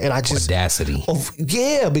 you know what I'm saying? And I just audacity.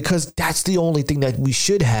 Yeah, because that's the only thing that we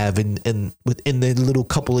should have within the little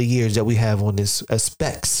couple of years that we have on this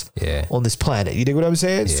specs on this planet. You dig what I'm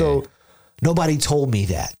saying? Yeah. So nobody told me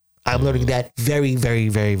that. I'm learning that very, very,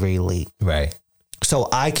 very, very late. Right. So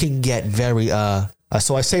I can get very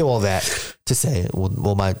so I say all that to say,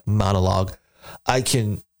 well, my monologue, I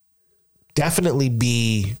can definitely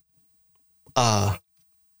be upfront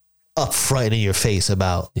in your face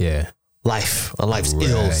about life, and life's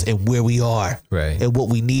ills, and where we are, and what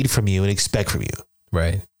we need from you and expect from you.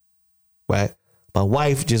 Right. My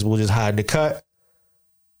wife will just hide in the cut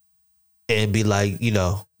and be like, you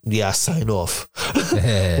know, yeah, I sign off.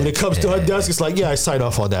 When it comes to her desk, it's like, yeah, I sign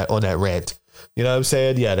off on that rant. You know what I'm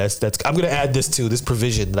saying? Yeah, that's I'm gonna add this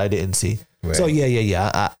provision that I didn't see. Right. So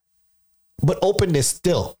yeah. But openness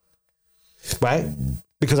still, right?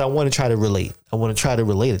 Because I want to try to relate. I want to try to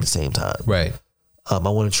relate at the same time. Right. I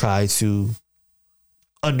want to try to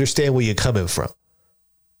understand where you're coming from.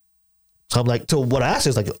 So I'm like, so what I asked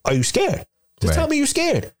is like, are you scared? Just tell me you're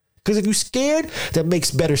scared. Because if you're scared, that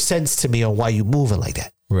makes better sense to me on why you're moving like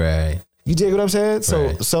that. Right. You dig what I'm saying?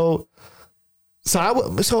 So I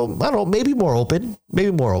don't know, maybe more open.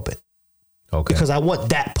 Okay. Because I want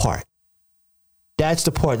that part. That's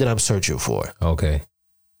the part that I'm searching for. Okay.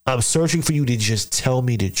 I'm searching for you to just tell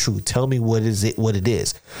me the truth. Tell me what it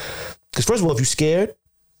is. Because first of all, if you're scared,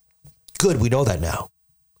 good, we know that now.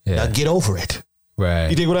 Yeah. Now get over it. Right.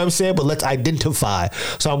 You dig what I'm saying? But let's identify.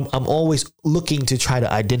 So I'm always looking to try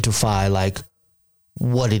to identify like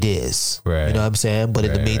what it is. Right. You know what I'm saying? But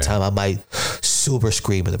in the meantime, I might super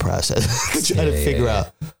scream in the process trying to figure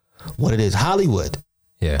out what it is. Hollywood.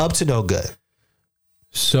 Yeah. Up to no good.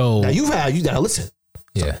 So now you gotta listen.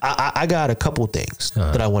 Yeah. I got a couple of things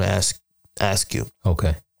that I want to ask you.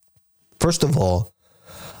 Okay. First of all,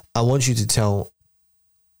 I want you to tell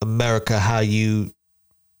America how you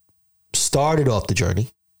started off the journey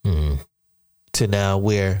to now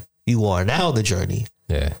where you are now on the journey.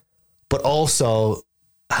 Yeah. But also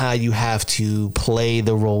how you have to play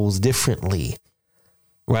the roles differently.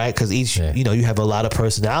 Right? Because each, you know, you have a lot of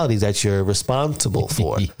personalities that you're responsible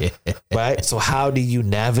for. Right? So how do you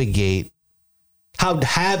navigate? How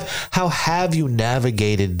have you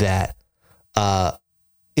navigated that? Have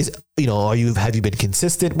you been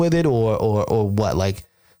consistent with it or what? Like,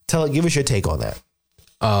 give us your take on that.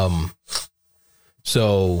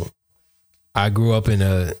 So I grew up in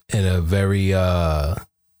a very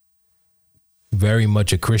very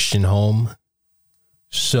much a Christian home.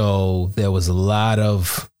 So there was a lot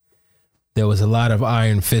of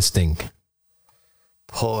iron fisting.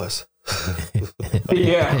 Pause.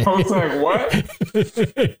 Yeah, I was like, what?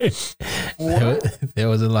 There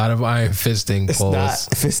was a lot of iron fisting. It's not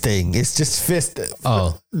fisting. It's just fist.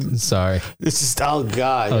 Oh, sorry. It's just, oh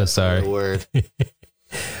God. Oh, sorry. Word.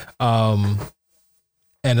 And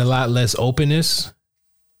a lot less openness.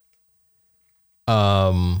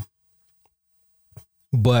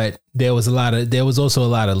 But there was also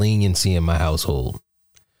a lot of leniency in my household.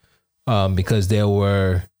 Because it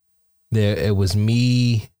was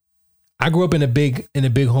me. I grew up in a big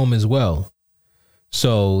home as well.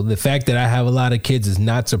 So the fact that I have a lot of kids is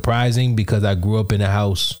not surprising because I grew up in a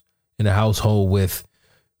household with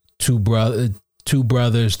three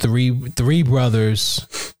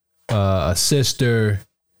brothers, a sister.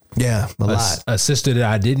 Yeah, a lot. A sister that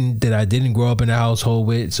I didn't grow up in a household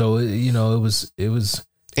with. So you know, it was.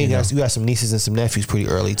 And you got some nieces and some nephews pretty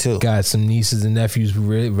early too. Got some nieces and nephews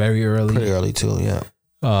very early. Pretty early too, yeah.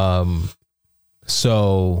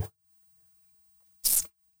 So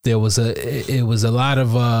it was a lot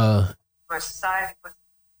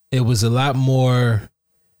more.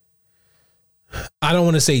 I don't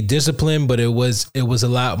want to say discipline, but it was a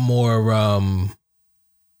lot more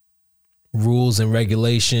rules and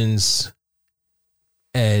regulations,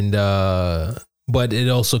 and but it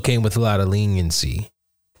also came with a lot of leniency.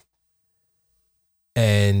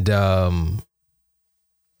 And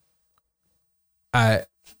I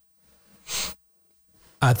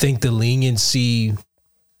think the leniency,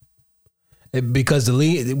 because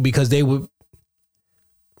they would,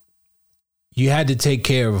 you had to take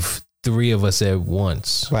care of three of us at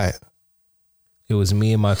once. Right. It was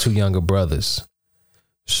me and my 2 younger brothers.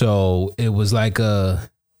 So it was like y'all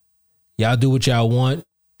do what y'all want,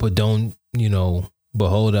 but don't, but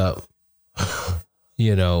hold up.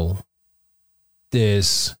 There's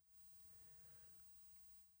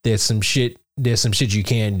some shit you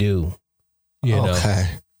can't do. Okay.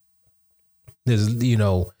 There's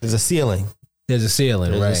a ceiling. There's a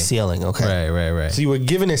ceiling, There's right? a ceiling, okay. Right. So you were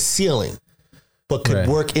given a ceiling, but could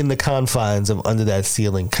work in the confines of under that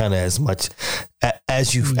ceiling kind of as much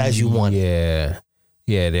as you want. Yeah.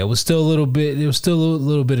 There was still a little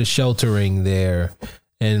bit of sheltering there,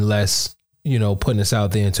 and less, putting us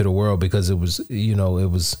out there into the world, because it was.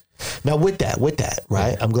 Now with that,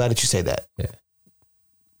 right? I'm glad that you say that. Yeah.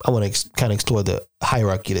 I want to kind of explore the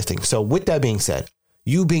hierarchy of this thing. So with that being said,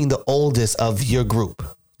 you being the oldest of your group.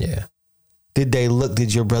 Yeah.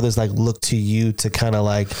 Did your brothers look to you to kind of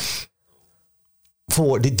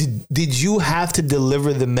did you have to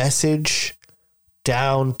deliver the message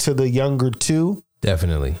down to the younger 2?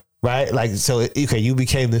 Definitely. Right? You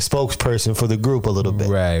became the spokesperson for the group a little bit.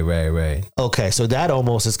 Right. Okay. So that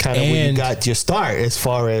almost is kind of where you got your start as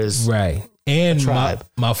far as. Right. And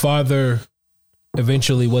my father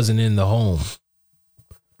eventually wasn't in the home.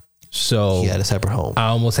 So he had a separate home. I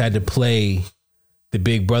almost had to play the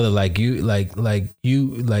big brother like you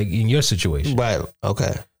in your situation. Right.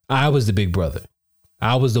 Okay. I was the big brother.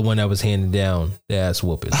 I was the one that was handing down the ass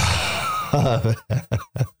whooping.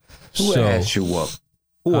 Who asked you whoop?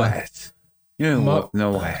 Who asked? You didn't whoop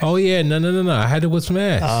no ass. Oh yeah, no. I had to whip some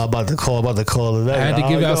ass. About to call today. I had to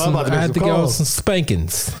give out some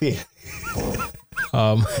spankings. Yeah.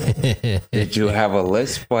 Did you have a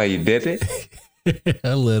list while you did it?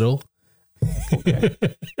 A little. Okay.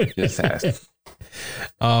 Just ask.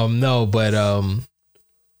 No, but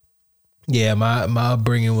yeah, my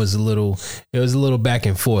upbringing was a little back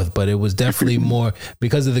and forth, but it was definitely more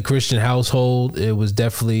because of the Christian household. It was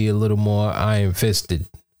definitely a little more iron fisted.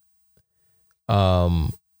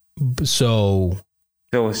 So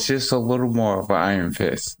it's just a little more of an iron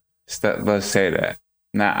fist. Let's say that,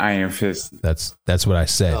 not iron fist. That's what I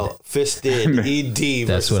said. No, fisted. ED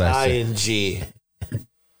That's versus what I ING.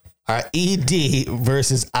 All right, ED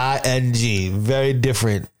versus ING. Very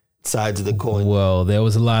different sides of the coin. Well, there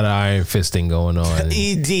was a lot of iron fisting going on.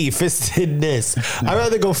 ED, fistedness. I'd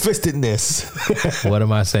rather go fistedness. What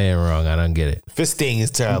am I saying wrong? I don't get it. Fisting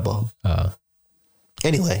is terrible.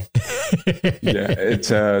 Anyway. Yeah,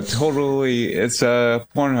 it's a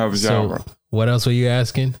Pornhub genre. What else were you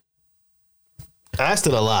asking? I asked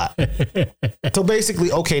it a lot. So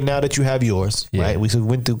basically, okay, now that you have yours, right? We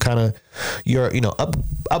went through kind of your,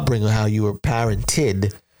 upbringing, how you were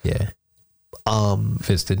parented. Yeah.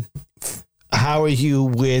 Fisted. How are you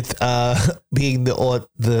with being the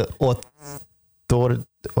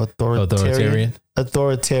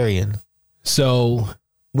authoritarian? So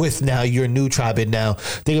with now your new tribe, and now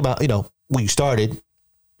think about when you started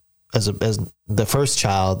as the first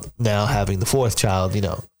child, now having the fourth child.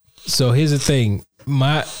 So here's the thing: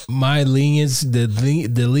 my leniency,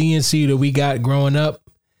 the leniency that we got growing up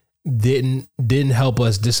didn't help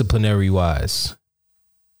us disciplinary wise.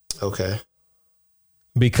 Okay.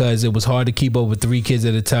 Because it was hard to keep up with 3 kids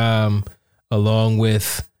at a time, along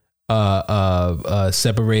with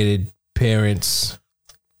separated parents,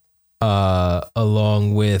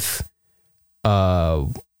 along with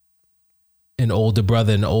an older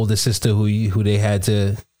brother and older sister who they had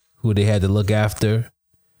to look after.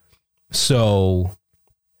 So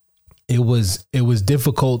it was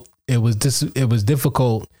difficult. It was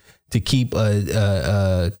difficult to keep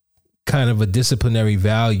a kind of a disciplinary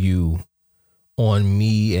value on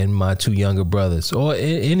me and my 2 younger brothers, or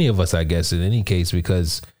any of us, I guess, in any case,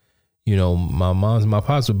 because my moms and my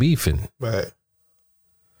pops were beefing. Right.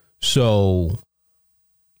 So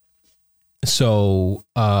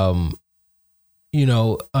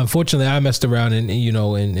unfortunately, I messed around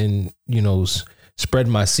and spread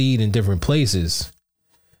my seed in different places.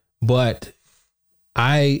 But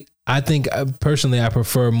I think personally, I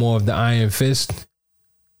prefer more of the iron fist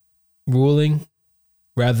ruling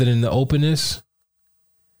rather than the openness,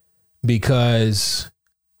 because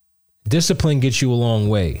discipline gets you a long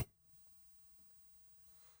way.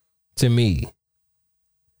 To me,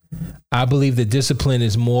 I believe that discipline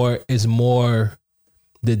is more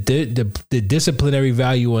the disciplinary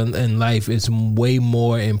value in life is way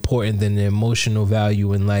more important than the emotional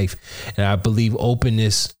value in life. And I believe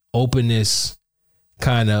openness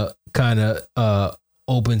kind of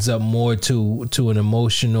opens up more to the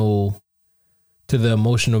emotional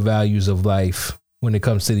values of life when it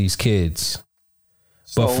comes to these kids.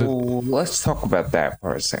 So let's talk about that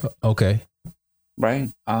for a second. Okay.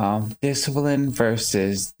 Right. Discipline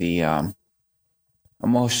versus the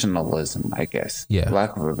emotionalism, I guess. Yeah.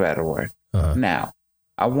 Lack of a better word. Now,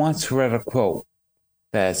 I once read a quote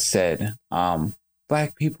that said,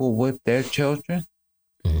 Black people whip their children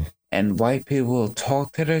and white people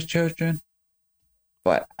talk to their children.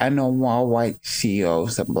 But I know more white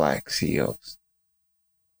CEOs than Black CEOs.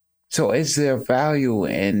 So is there value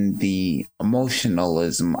in the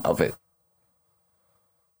emotionalism of it?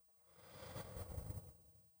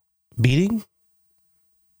 Beating?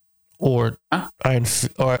 Or iron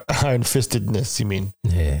fistedness, you mean?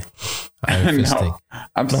 Yeah. Iron fisting. No,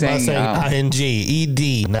 I'm saying ING,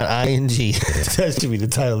 ED, not ING. That should be the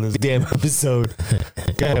title of this damn episode.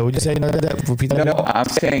 Go ahead, would you say that? Repeat that. No, I'm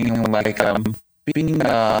saying like being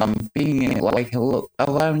like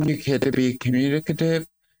allowing your kid to be communicative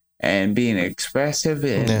and being expressive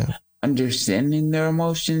and understanding their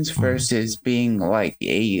emotions versus being like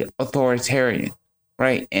a authoritarian,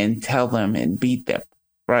 right? And tell them and beat them,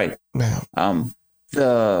 right? Yeah.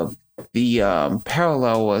 The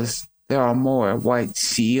parallel was there are more white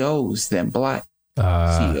CEOs than Black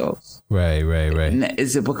CEOs. Right. And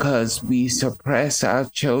is it because we suppress our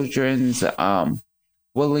children's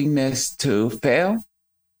willingness to fail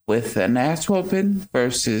with an ass whooping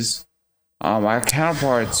versus our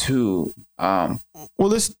counterparts who Well,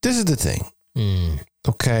 this is the thing.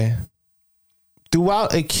 Okay.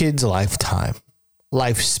 Throughout a kid's lifespan,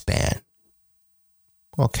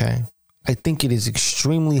 okay, I think it is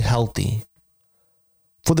extremely healthy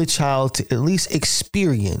for the child to at least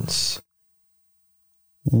experience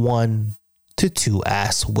 1 to 2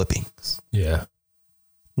 ass whippings. Yeah.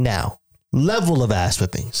 Now, level of ass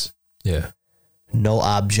whippings. Yeah. No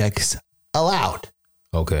objects allowed.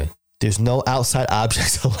 Okay. There's no outside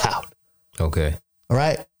objects allowed. Okay. All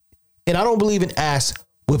right. And I don't believe in ass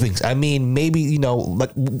whippings. I mean, maybe,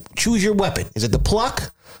 like choose your weapon. Is it the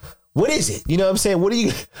pluck? What is it? You know what I'm saying? What do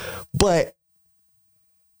you, but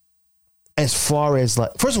as far as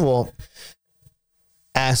like, first of all,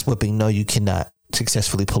 ass whipping, no, you cannot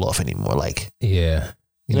successfully pull off anymore. Like, yeah.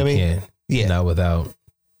 You know what I mean? Can't. Yeah. Not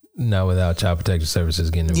without Child Protective Services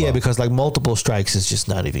getting involved. Yeah, because like multiple strikes is just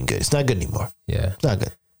not even good. It's not good anymore. Yeah. It's not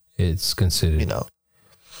good. It's considered.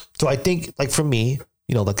 So I think like for me,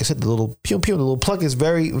 like I said, the little pew pew, the little pluck is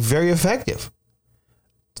very, very effective.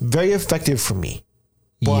 It's very effective for me.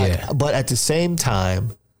 But at the same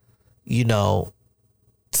time,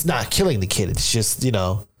 it's not killing the kid. It's just,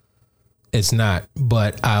 It's not.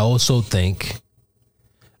 But I also think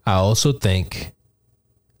I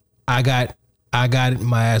got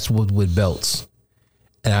my ass whooped with belts.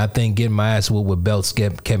 And I think getting my ass whooped with belts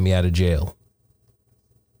kept me out of jail.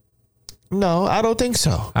 No, I don't think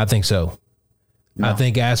so. I think so. No. I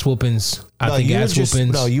think ass whoopings. No,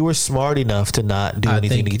 you were smart enough to not do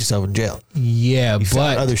anything to get yourself in jail. Yeah, you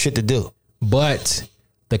found other shit to do. But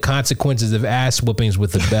the consequences of ass whoopings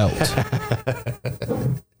with the belt.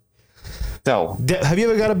 So, have you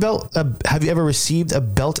ever got a belt? Have you ever received a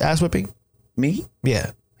belt ass whipping? Me?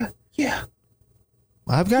 Yeah. Yeah.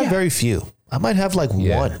 I've got very few. I might have like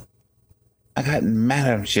one. I got mad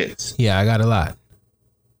at shits. Yeah, I got a lot.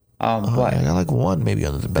 But I got like one maybe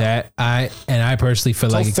under the belt. I personally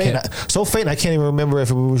feel like so faint. I can't even remember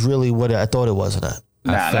if it was really what I thought it was or not.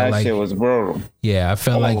 That shit was brutal. Yeah, I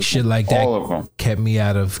felt like shit like that kept me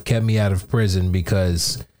out of prison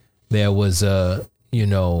because there was So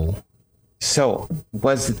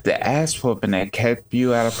was it the ass whooping that kept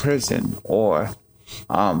you out of prison, or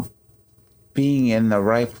being in the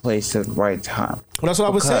right place at the right time? Well, that's what I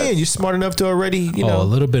was saying. You're smart enough to already, a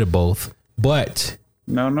little bit of both, but.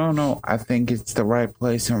 No. I think it's the right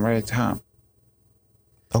place and right time.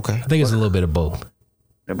 Okay. I think it's a little bit of both.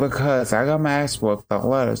 Because I got my ass whooped a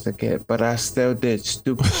lot as a kid, but I still did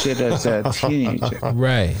stupid shit as a teenager.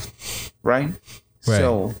 Right.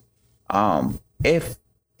 So, if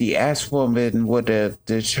the ass whooping would have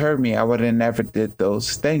deterred me, I would have never did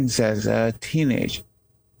those things as a teenager.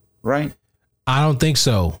 Right? I don't think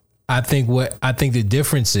so. I think the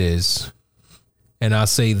difference is, and I'll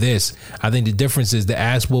say this, I think the difference is the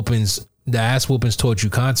ass whoopings taught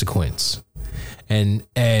you consequence. And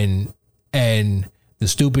the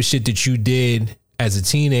stupid shit that you did as a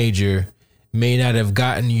teenager may not have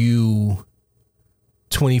gotten you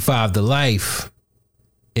 25 to life.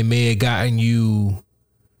 It may have gotten you,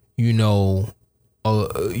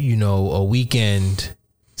 a weekend,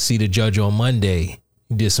 see the judge on Monday.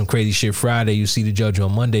 You did some crazy shit Friday, you see the judge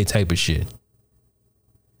on Monday type of shit.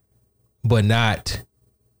 But not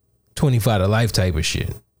 25 to life type of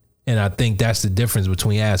shit. And I think that's the difference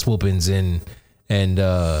between ass whoopings and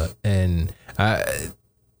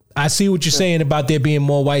I see what you're saying about there being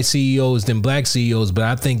more white CEOs than black CEOs, but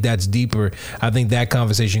I think that's deeper. I think that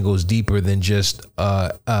conversation goes deeper than just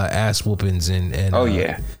ass whoopings and and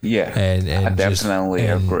I definitely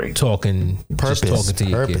agree. Talking Purpose. just talking to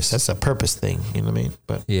your Purpose. kids. That's a purpose thing. You know what I mean?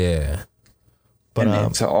 But Yeah, but and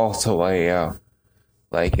it's also a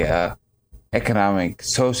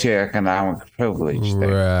socioeconomic privilege thing,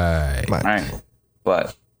 right?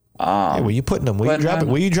 But hey, where you putting them? Where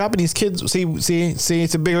you dropping these kids? See,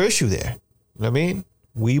 it's a bigger issue there. You know what I mean?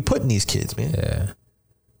 Where you putting these kids, man? yeah,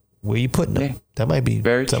 Where you putting them? Yeah. That might be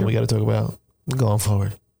Very something we true. got to talk about going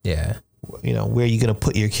forward. yeah. You know, where are you going to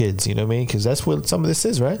put your kids? You know what I mean? Because that's what some of this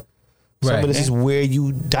is, right? Some Right. of this is where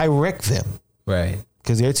you direct them Right.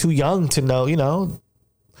 because they're too young to know. You know.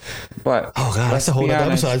 but Oh God, that's a whole be other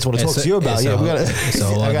honest. episode. I just want to talk It's to you a- about. it's Yeah, a we whole- gotta. it's a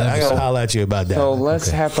whole I other gotta episode. holler at you about that. So let's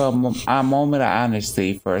have a moment of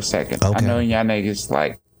honesty for a second. Okay. I know y'all niggas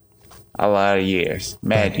like a lot of years,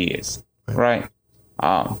 mad years, right?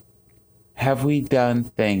 Have we done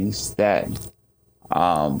things that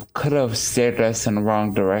could have steered us in the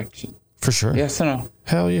wrong direction? For sure. Yes or no?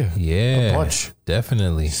 Hell yeah. Yeah, A bunch.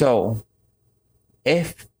 definitely. So,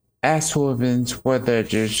 if ass whoopings were the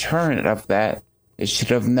deterrent of that, it should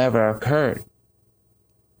have never occurred,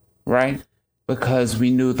 right? Because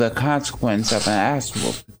we knew the consequence of an ass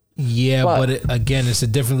whooping. Yeah, But- but again, it's a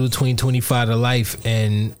difference between 25 to life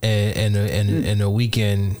and a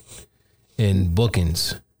weekend in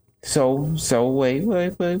bookings. So wait.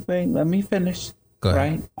 Let me finish. Go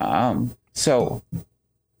ahead. Right? So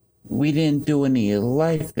we didn't do any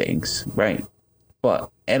life things, right?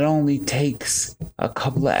 But it only takes a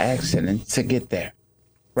couple of accidents to get there,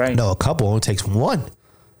 right? No, a couple only takes one.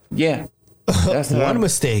 Yeah. That's what One I'm-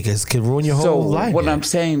 mistake can ruin your So whole life. what I'm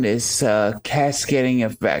saying is cascading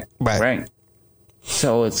effect, Right. right?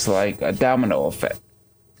 So it's like a domino effect,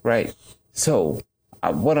 right? So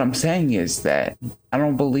what I'm saying is that I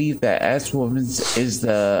don't believe that ass whoopings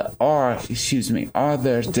are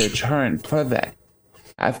the deterrent for that.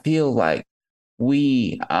 I feel like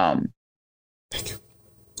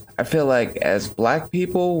I feel like as black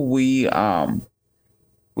people, we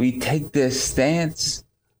take this stance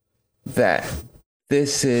that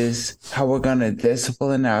this is how we're going to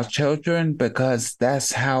discipline our children because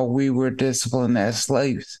that's how we were disciplined as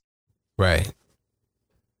slaves. Right.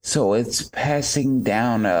 So it's passing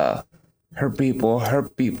down hurt people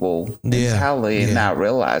mentality and not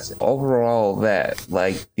realizing overall that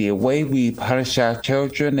like the way we punish our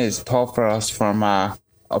children is taught for us from our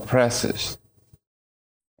oppressors.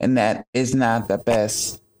 And that is not the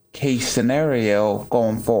best case scenario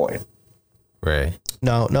going forward. Right.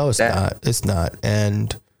 No, it's not. It's not.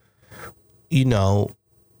 And, you know,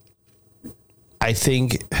 I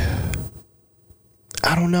think,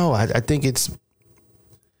 I don't know. I think it's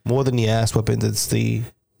more than the ass weapons. It's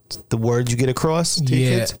the words you get across to your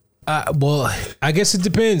kids. Well, I guess it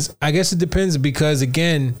depends. Because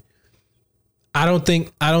again, I don't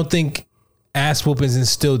think ass whoopings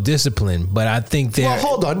instill discipline, but I think they're. Well,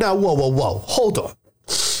 hold on. Now, whoa. Hold on.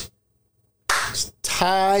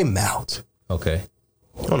 Time out. Okay.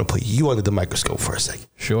 I want to put you under the microscope for a second.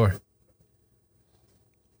 Sure.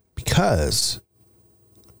 Because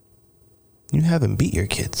you haven't beat your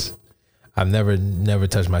kids I've never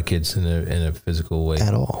touched my kids in a physical way.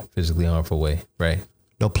 at all. Physically harmful way. Right.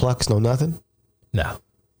 No plucks, no nothing. No.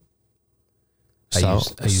 So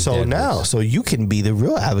dad now, words. so you can be the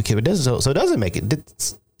real advocate. But so it doesn't make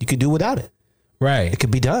it. You can do without it. Right. It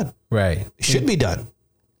could be done. Right. It should be done.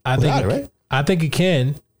 I without think it, right? I think it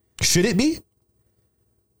can. Should it be?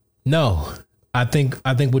 No. I think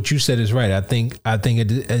what you said is right. I think at the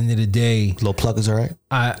end of the day, Little plug is all right.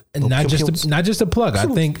 not kills. just a plug. I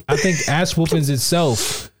think ass whoopings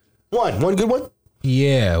itself. One good one.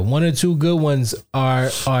 Yeah, one or two good ones are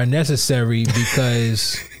necessary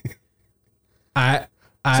because I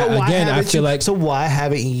feel like So why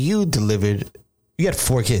haven't you delivered? You got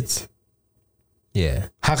 4 kids. yeah,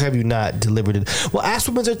 How have you not delivered it? Well, ass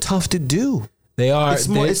whoopings are tough to do. they are. It's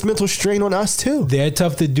mental strain on us too. They're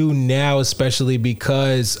tough to do now, especially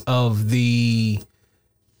because of the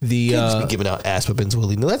Can't just be giving out ass whoopings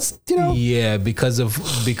willy nilly. That's yeah, because of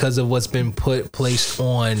what's been placed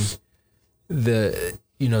on the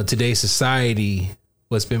today's society,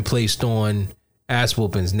 what's been placed on ass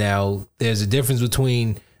whoopings. Now there's a difference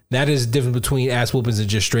between ass whoopings and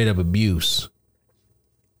just straight up abuse.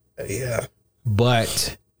 Yeah.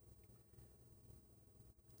 But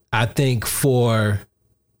I think for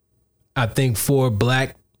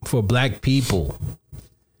black people,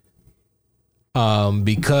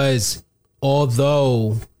 because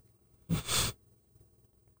although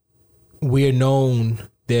we're known,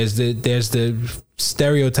 there's the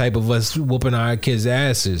stereotype of us whooping our kids'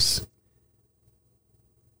 asses.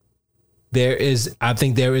 I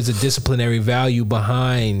think there is a disciplinary value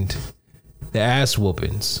behind the ass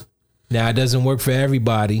whoopings. Now, it doesn't work for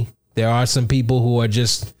everybody. There are some people who are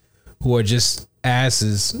just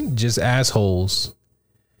asses, just assholes,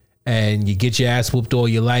 and you get your ass whooped all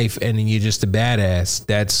your life, and then you're just a badass.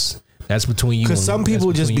 That's between you. Because some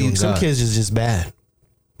people just be, some kids is just bad.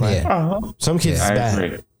 Right? Yeah. Some kids is I bad.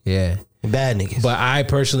 agree. Yeah. Bad niggas. But I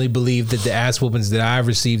personally believe that the ass whoopings that I've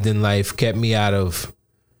received in life kept me out of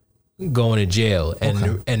going to jail.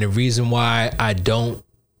 And and the reason why I don't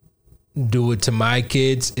do it to my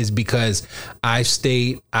kids is because I've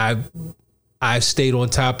stayed on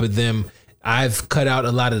top of them. I've cut out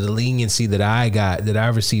a lot of the leniency that I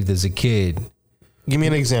received as a kid. Give me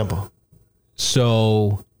an example.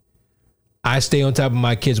 So I stay on top of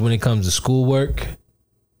my kids when it comes to schoolwork.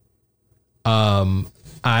 I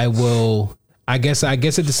guess at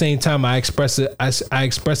the same time I express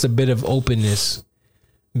a bit of openness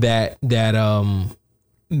that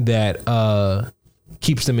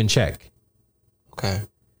keeps them in check. Okay.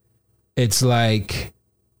 It's like,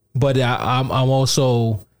 but I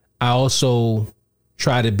also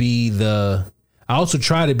try to be the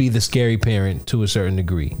scary parent to a certain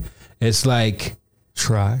degree. It's like,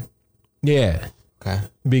 try. Yeah. Okay.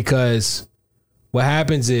 Because what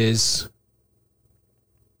happens is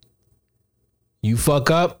you fuck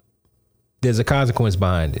up, there's a consequence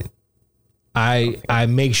behind it. I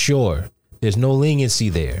make sure there's no leniency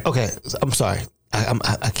there. Okay, I'm sorry.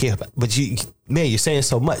 I can't. But you're saying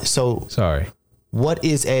so much. So sorry. What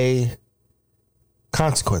is a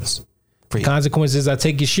consequence for you? Consequence is I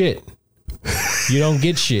take your shit. You don't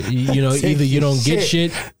get shit. You know, either you don't get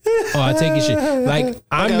shit or I take your shit. Like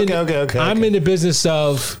I'm in the business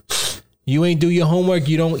of you ain't do your homework,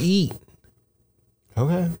 you don't eat.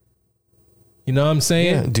 Okay. You know what I'm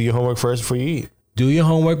saying? Yeah, do your homework first before you eat. Do your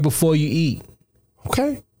homework before you eat.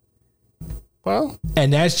 Okay. Well.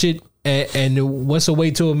 And that shit, and what's the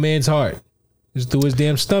way to a man's heart? Is through his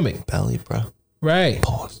damn stomach. Belly, bro. Right.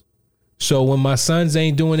 Pause. So when my sons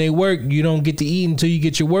ain't doing their work, you don't get to eat until you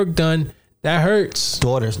get your work done. That hurts.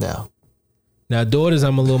 Daughters now. Now, daughters,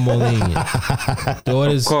 I'm a little more lenient.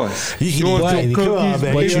 Daughters. Of course. You can eat cookies,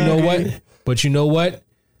 but you know what? But you know what?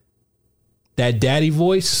 That daddy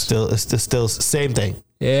voice. It's still same thing.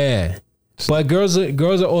 Yeah. But girls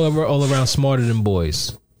are all around smarter than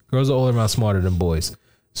boys. Girls are all around smarter than boys.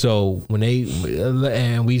 So when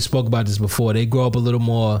and we spoke about this before, they grow up a little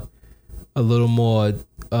more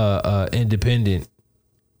independent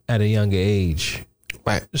at a younger age.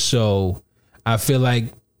 Right. So I feel like,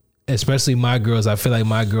 especially my girls,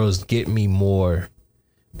 get me more.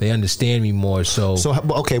 They understand me more. So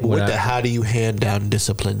okay, but with that, how do you hand down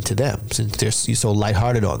discipline to them since you're so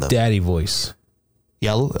lighthearted on them? Daddy voice.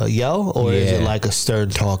 Yell, or is it like a stern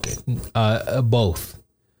talking? Both.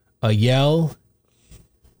 A yell,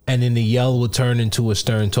 and then the yell will turn into a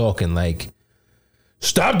stern talking, like,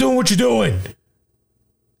 stop doing what you're doing.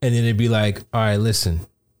 And then it'd be like, all right, listen.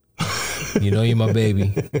 You know you're my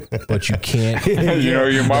baby, but you can't. You know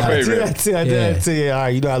you're my baby. All right,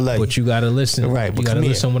 you know I love you. But you gotta listen. Right, you gotta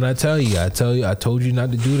listen when I tell you. I told you not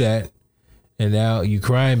to do that, and now you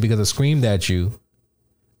crying because I screamed at you.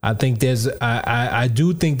 I think I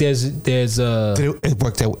do think there's Does it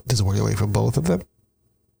work that way for both of them?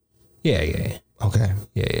 Yeah. Okay.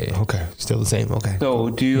 Yeah. Okay. Still the same. Okay. So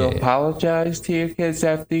do you apologize to your kids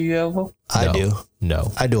after you yell? I do.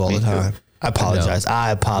 No. I do all the time. I apologize. No. I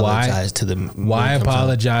apologize to them. Why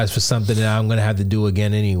apologize for something that I'm going to have to do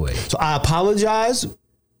again anyway? So I apologize,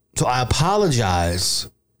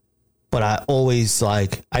 but I always I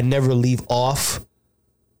never leave off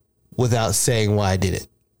without saying why I did it.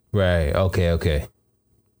 Right. Okay.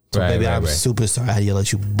 So baby, I'm super sorry I yelled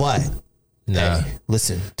at you, but nah. Hey,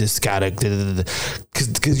 listen, this gotta,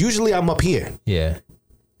 because usually I'm up here. Yeah.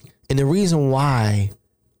 And the reason why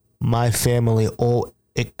my family,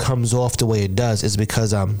 it comes off the way it does is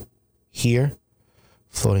because I'm here,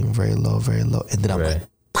 floating very low, and then I'm like,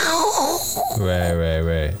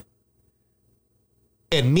 Right.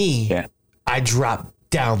 And me, I drop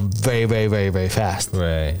down very, very, very, very fast.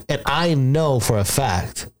 Right. And I know for a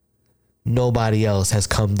fact nobody else has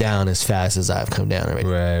come down as fast as I've come down already.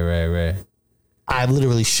 Right. I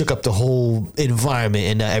literally shook up the whole environment,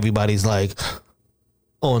 and now everybody's like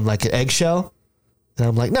on like an eggshell. And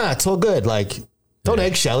I'm like, nah, it's all good. Like, don't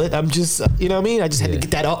eggshell it. I'm just, you know what I mean? I just had to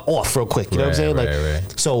get that off real quick. You know what I'm saying?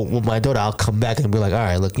 Right. So with my daughter, I'll come back and be like, all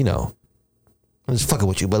right, look, I'm just fucking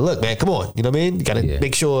with you. But look, man, come on. You know what I mean? You got to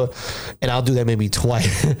make sure. And I'll do that maybe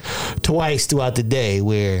twice throughout the day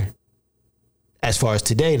where as far as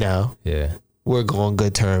today now, Yeah. we're on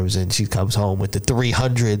good terms, and she comes home with the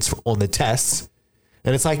 300s on the tests,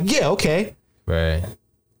 and it's like, yeah, okay, Right.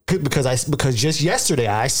 because just yesterday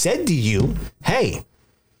I said to you, hey,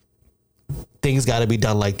 things got to be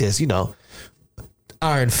done like this,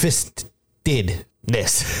 iron fistedness.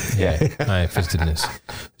 Yeah. Iron fistedness.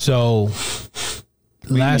 So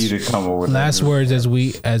need to come up with last that. words as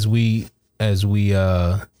we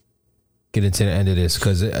get into the end of this,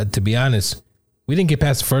 because to be honest, we didn't get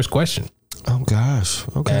past the first question. Oh gosh,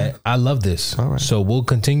 okay, And I love this. All right. So we'll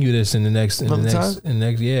continue this in the next time? in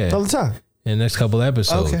the next couple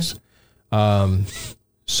episodes.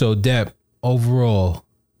 So Dep, overall,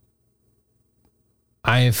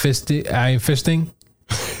 iron fisting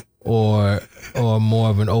or more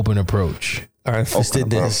of an open approach? iron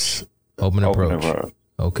fistedness. Open approach. approach.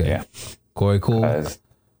 Okay. Yeah. Corey, cool.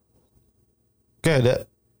 Good,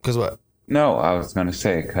 because what? No, I was going to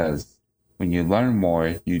say, because when you learn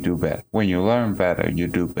more, you do better. When you learn better, you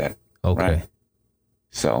do better. Okay. Right?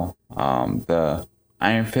 So, the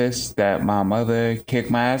iron fist that my mother kicked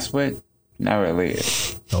my ass with, not really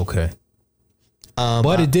is. Okay.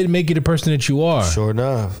 But it did make you the person that you are. Sure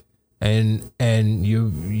enough, And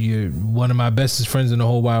you're one of my bestest friends in the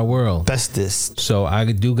whole wide world. bestest. So I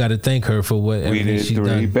do got to thank her for what We everything did she's 3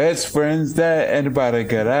 done. best friends that anybody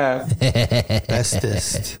could have.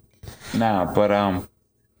 Bestest. Nah, but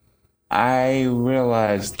I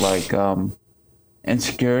realized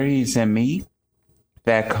insecurities in me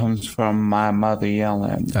that comes from my mother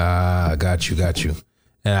yelling at me. Ah, got you.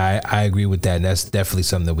 And I agree with that. And that's definitely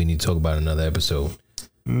something that we need to talk about in another episode.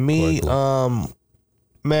 Me,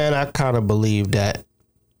 man, I kind of believe that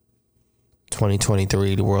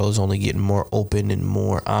 2023, the world is only getting more open and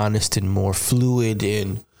more honest and more fluid,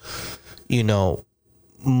 and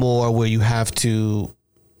more where you have to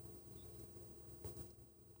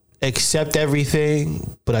accept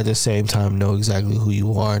everything, but at the same time know exactly who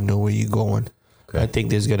you are and know where you're going. Okay. I think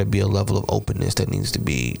there's going to be a level of openness that needs to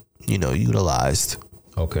be, utilized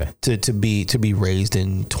Okay. to be raised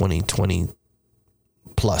in 2020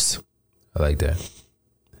 plus. I like that.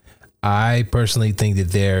 I personally think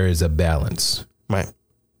that there is a balance. Right.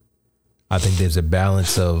 I think there's a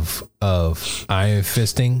balance of iron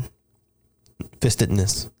fisting.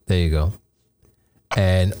 Fistedness. There you go.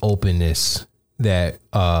 And openness that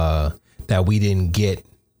we didn't get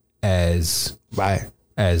as Right.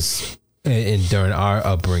 in during our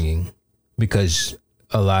upbringing, because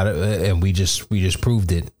a lot of and we just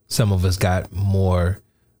proved it. Some of us got more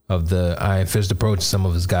of the iron fist approach. Some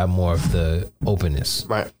of us got more of the openness.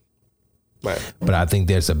 Right. Right. But I think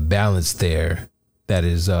there's a balance there that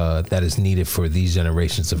is needed for these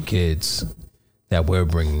generations of kids that we're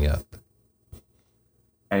bringing up.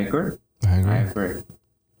 I agree. I agree. I agree.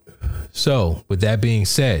 So, with that being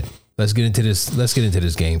said, let's get into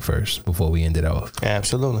this game first before we end it off.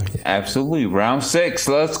 Absolutely. Absolutely. Round 6.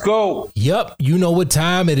 Let's go. Yup, you know what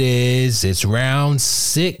time it is. It's round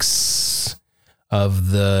 6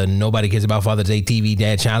 of the Nobody Cares About Father's Day TV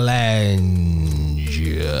Dad Challenge.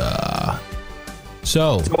 Yeah.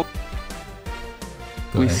 So,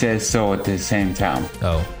 We ahead. said so at the same time.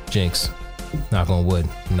 Oh, jinx. Knock on wood.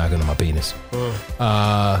 I'm knocking on my penis.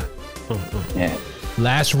 Yeah.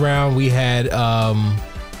 Last round we had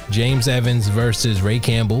James Evans versus Ray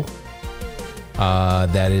Campbell.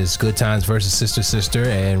 That is Good Times versus Sister,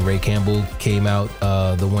 and Ray Campbell came out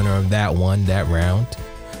the winner of that round.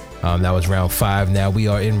 That was round 5. Now we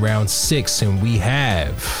are in round 6, and we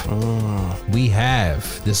have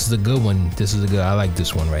this is a good one. I like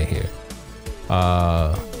this one right here.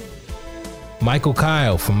 Michael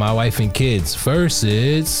Kyle from My Wife and Kids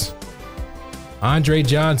versus Andre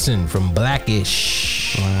Johnson from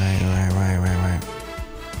Blackish. Right.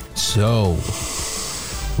 So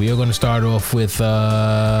we are going to start off with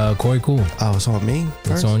Corey Cool. Oh, it's on me It's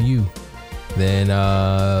first? on you. Then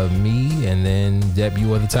me, and then Deb,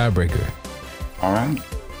 you are the tiebreaker. All right.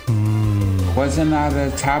 Wasn't I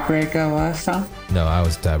the tiebreaker last time? No, I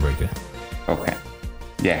was the tiebreaker. Okay.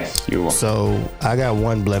 Yes, you were. So I got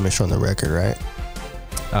one blemish on the record, right?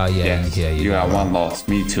 Yes, yeah. you got one loss.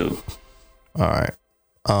 Me too. All right.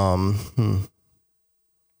 All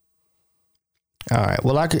right.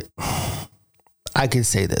 Well, I could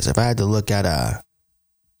say this. If I had to look at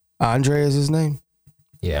Andre is his name?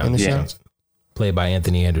 Yeah, In the show? played by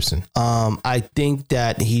Anthony Anderson. I think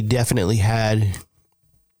that he definitely had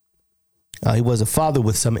he was a father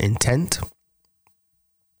with some intent.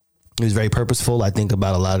 He was very purposeful, I think,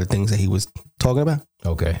 about a lot of things that he was talking about.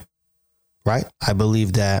 Okay. Right? I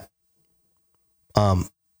believe that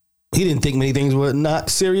he didn't think many things were not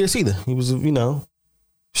serious either. He was,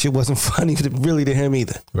 shit wasn't funny really to him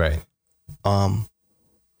either. Right.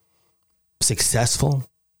 successful,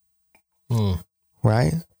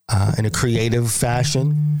 right? In a creative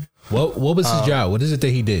fashion. What was his job? What is it that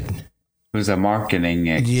he did? It was a marketing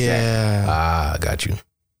exec. Yeah. Ah, got you.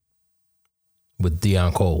 With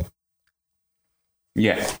Deion Cole.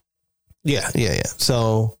 Yeah. Yeah.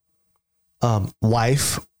 So,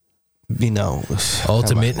 wife,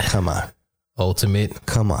 Ultimate. Come on. Ultimate.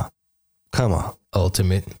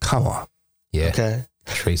 Yeah. Okay.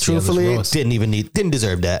 Tracy Truthfully, Ellis Ross. didn't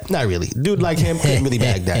deserve that. Not really. Dude like him couldn't really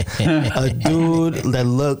bag that. A dude that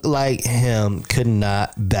looked like him could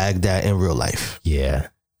not bag that in real life. Yeah.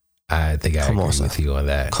 I think I agree with you on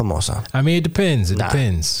that. Come on, son. I mean, it depends. It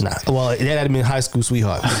depends. Nah. Well, that had been high school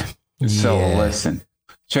sweetheart. So Yeah. listen,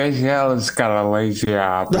 Tracy Ellis got a lazy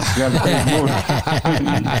eye, but she got a big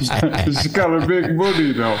booty. She got a big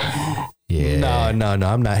booty though. Yeah. No.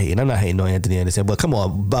 I'm not hating on Anthony Anderson. But come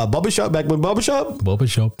on, Barbershop back with Barbershop.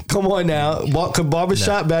 Come on now. Could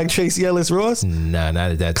Barbershop back Tracy Ellis Ross? Nah,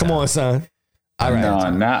 not at that time. Come on, son. All right. No,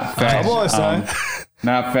 not fat. Come on, son.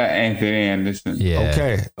 Not fat Anthony Anderson.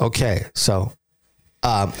 Yeah. Okay. So,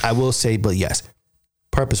 I will say, but yes,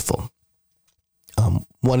 purposeful.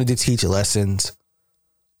 Wanted to teach lessons.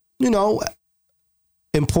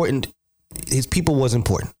 Important. His people was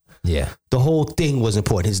important. Yeah. The whole thing was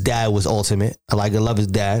important. His dad was ultimate. I love his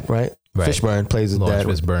dad, right? Fishburne plays his Lawrence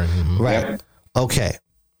dad. Fishburne. Mhm. Right. Yep. Okay.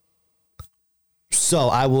 So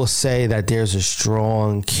I will say that there's a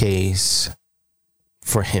strong case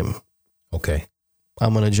for him. Okay.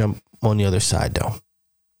 I'm going to jump on the other side, though.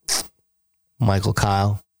 Michael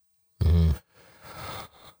Kyle. Mhm.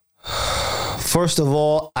 First of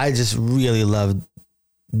all, I just really love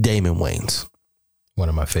Damon Wayans. One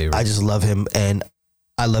of my favorites. I just love him, and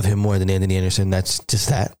I love him more than Anthony Anderson. That's just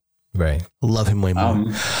that. Right. Love him way more.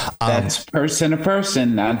 That's person to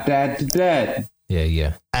person, not dad to dad.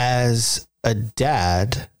 Yeah. As a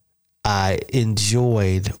dad, I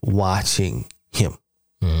enjoyed watching him.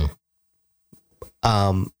 Mhm.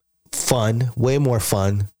 Fun, way more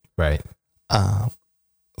fun. Right.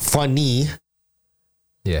 Funny.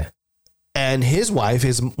 Yeah. And his wife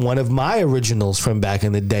is one of my originals from back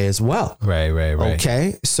in the day as well. Right.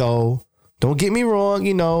 Okay. So don't get me wrong,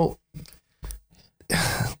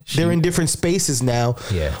 they're in different spaces now.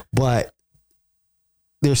 Yeah. But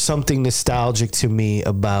there's something nostalgic to me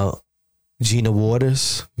about Gina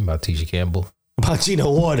Waters. About Tisha Campbell. About Gina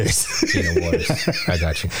Waters. Gina Waters. I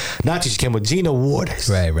got you. Not Tisha Campbell, Gina Waters.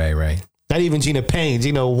 Right. Not even Gina Payne,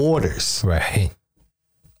 Gina Waters. Right.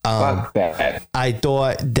 Fuck that. I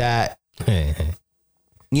thought that,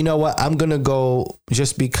 you know what? I'm going to go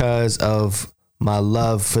just because of my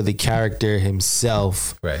love for the character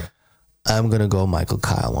himself. Right. I'm going to go Michael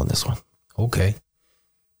Kyle on this one. Okay.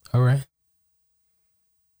 All right.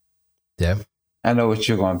 Yeah. I know what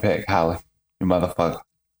you're going to pick, Holly. You motherfucker.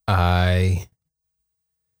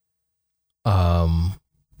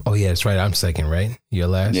 Oh yeah, that's right. I'm second, right? You're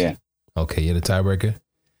last? Yeah. Okay, you're the tiebreaker.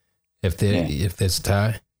 If there's a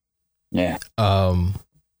tie. Yeah. Um,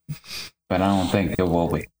 But I don't think it will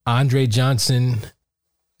be. Andre Johnson.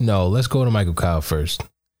 No, let's go to Michael Kyle first.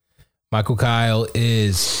 Michael Kyle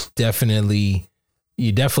is definitely,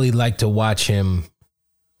 you definitely like to watch him,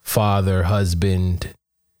 father, husband,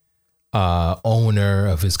 owner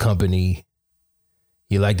of his company.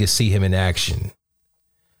 You like to see him in action.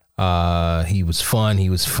 He was fun. He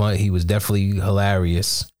was definitely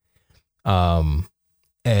hilarious.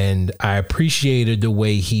 And I appreciated the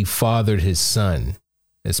way he fathered his son,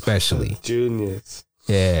 especially. Juniors.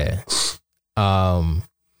 Yeah.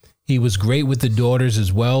 He was great with the daughters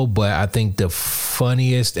as well, but I think the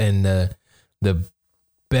funniest and the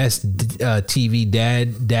best TV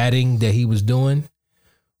dadding that he was doing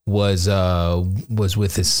was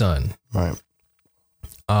with his son. Right.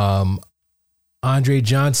 Andre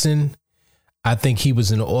Johnson, I think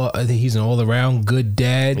he's an all around good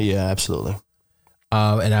dad. Yeah, absolutely.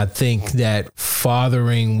 And I think that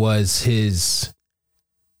fathering was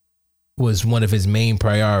one of his main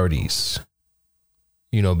priorities,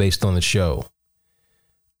 based on the show.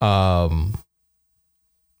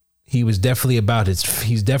 He's definitely about his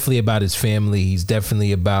family. He's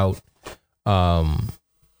definitely about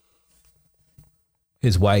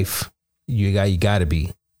his wife. You gotta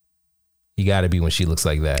be when she looks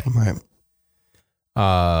like that. Right.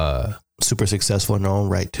 Super successful in her own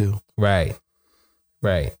right too. Right.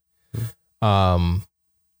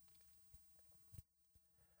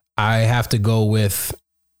 I have to go with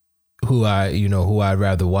who I'd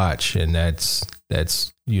rather watch, and that's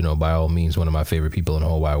by all means one of my favorite people in the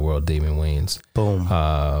whole wide world, Damon Wayans. Boom.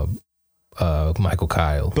 Michael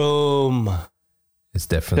Kyle. Boom. It's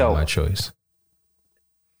definitely my choice.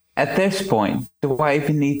 at this point, do I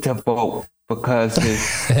even need to vote? Because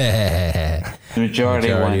the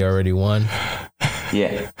majority won. already won.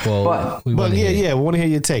 Yeah. Well, we But wanna yeah, hear- we want to hear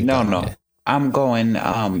your take. No, though. no. I'm going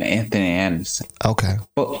Anthony Anderson. Okay.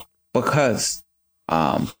 But because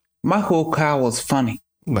Michael Kyle was funny,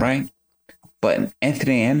 right? But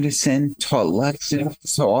Anthony Anderson taught lessons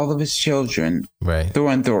to all of his children Right. through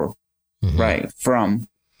and through, Mhm. right? From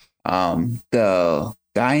the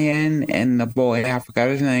Diane and the boy, I forgot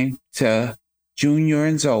his name, to Junior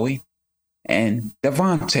and Zoe, and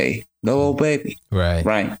Devontae, the little baby, Right.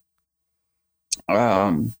 right?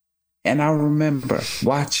 And I remember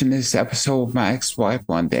watching this episode with my ex-wife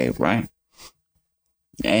one day, right?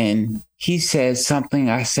 And he said something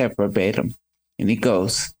I said verbatim. And he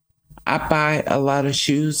goes, I buy a lot of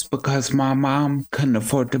shoes because my mom couldn't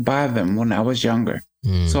afford to buy them when I was younger.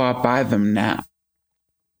 So I buy them now.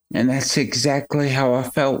 And that's exactly how I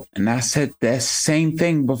felt. And I said that same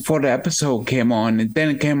thing before the episode came on, and then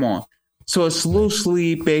it came on. So it's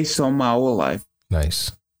loosely based on my whole life.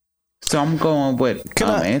 Nice. So I'm going with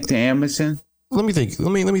Anthony Anderson. Let me think.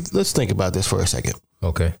 Let's think about this for a second.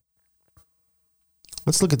 Okay.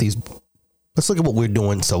 Let's look at these. Let's look at what we're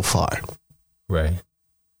doing so far. Right.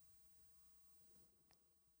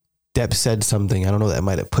 Depp said something. I don't know. That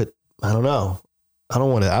might have put. I don't know. I don't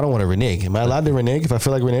want to renege. Am I allowed to renege if I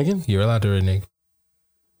feel like reneging? You're allowed to renege.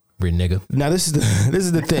 Renegga. Now this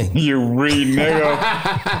is the thing. You read,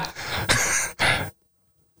 nigga.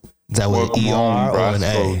 Is that with an ER or an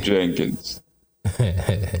A? Jenkins.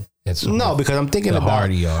 It's No, because I'm thinking the about.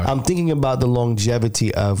 hard ER. I'm thinking about the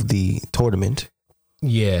longevity of the tournament.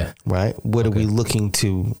 Yeah. Right. What are we looking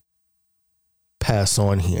to pass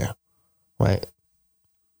on here? Right.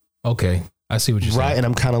 Okay. I see what you're saying. Right. And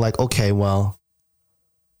I'm kind of like, okay, well,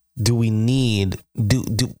 do we need,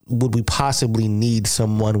 would we possibly need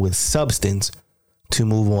someone with substance to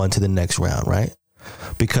move on to the next round? Right.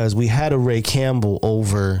 Because we had a Ray Campbell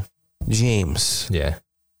over James. Yeah.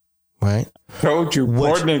 Right. Told you,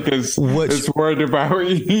 poor niggas is worried about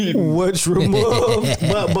eating. Which removes,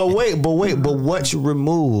 but which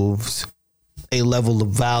removes a level of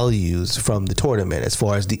values from the tournament as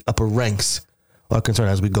far as the upper ranks are concerned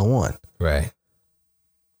as we go on. Right.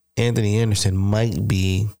 Anthony Anderson might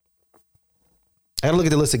be. I gotta look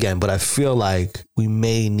at the list again, but I feel like we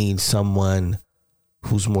may need someone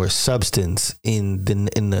who's more substance in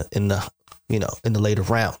the later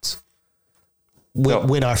rounds.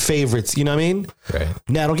 When our favorites, you know what I mean? Right.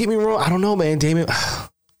 Now, don't get me wrong. I don't know, man. Damon. I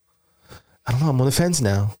don't know. I'm on the fence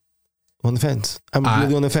now. I'm on the fence. I'm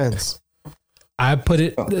really on the fence. I put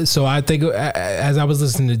it, so I think as I was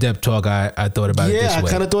listening to Depp talk, I thought about it this way. Yeah, I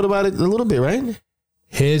kind of thought about it a little bit, right?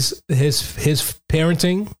 His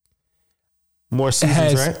parenting more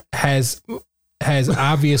seasons, right? Has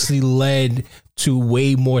obviously led to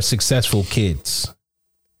way more successful kids.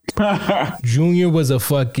 Junior was a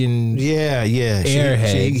fucking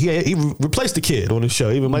airhead. He replaced the kid on the show.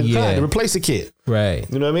 Even Michael Kyle replaced the kid. Right.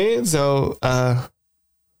 You know what I mean? So,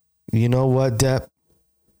 you know what, Depp?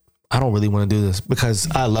 I don't really want to do this because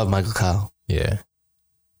I love Michael Kyle. Yeah.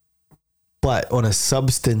 But on a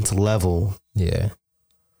substance level, it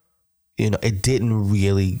didn't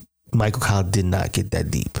really. Michael Kyle did not get that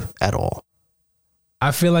deep at all.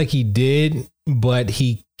 I feel like he did, but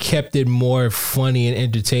he kept it more funny and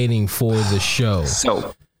entertaining for the show.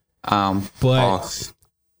 So, but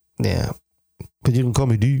yeah, but you can call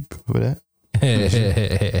me Deep for that.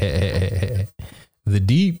 The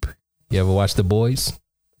Deep. You ever watch The Boys?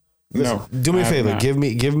 No. Do me a favor. Give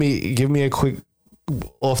me a quick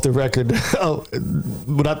off the record.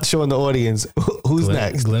 Without showing the audience. Who's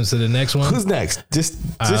next? Glimpse of the next one. Who's next? Just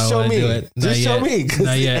show me. Just show me.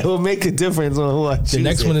 Not yet. It will make a difference on who I choose. The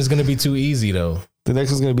next one is going to be too easy, though. The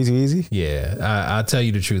next one's going to be too easy? Yeah. I'll tell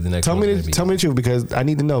you the truth. The next Tell me the truth because I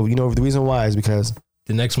need to know. The reason why is because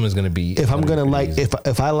the next one is going to be. If I'm going to like,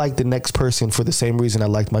 if I like the next person for the same reason I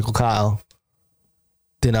liked Michael Kyle,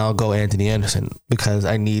 then I'll go Anthony Anderson because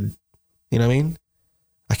I need, you know what I mean?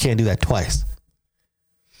 I can't do that twice.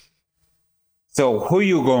 So who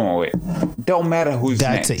you going with? Don't matter who's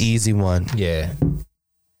next. That's an easy one. Yeah.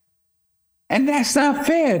 And that's not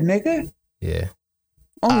fair, nigga. Yeah.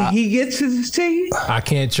 Only he gets to see. I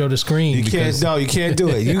can't show the screen. You can't. No, you can't do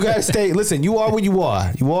it. You gotta stay. Listen, you are who you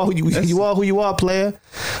are. You are who you are, player.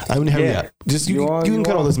 I mean, hurry up. Just you can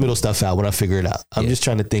cut all this middle stuff out when I figure it out. I'm just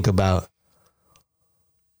trying to think about.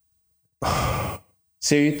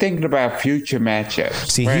 So you're thinking about future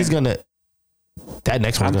matchups. See, right? he's gonna. That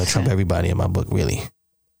next one's gonna trump everybody in my book. Really.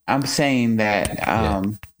 I'm saying that.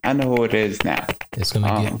 I know who it is now. It's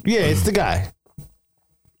gonna get. Yeah, it's the guy.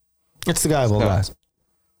 It's the guy of all guys.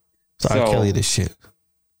 Sorry, Kelly, this shit.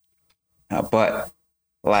 but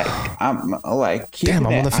like I'm like Damn,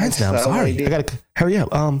 I'm on the fence now. I'm sorry. isolated- I gotta hurry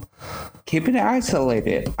up. Keeping it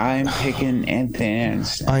isolated. I'm picking Anthony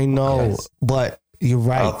Anderson. I know, because but you're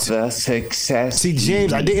right. of the success. See,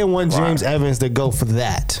 James, I didn't want James Evans to go for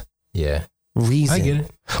that Yeah. reason. I get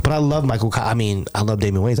it. But I love Michael Kyle. I mean, I love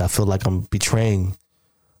Damon Wayans. I feel like I'm betraying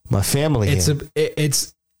my family.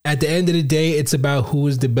 It's at the end of the day, it's about who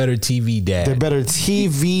is the better TV dad. the better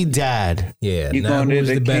TV dad. Yeah. You not going to who's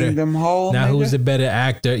the better. Kingdom Hall? Now nigga? who's the better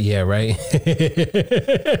actor? Yeah, right.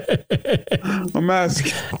 I'm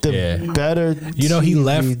asking. The Yeah. better. You know, he TV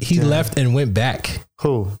left. He dad. left and went back.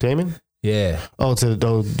 Who? Damon? Yeah. Oh,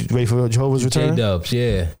 wait for Jehovah's J return. Dubs.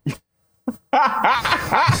 Yeah.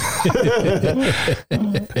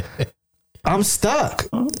 I'm stuck.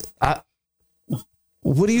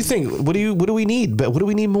 What do you think? What do we need? But what do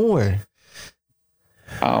we need more?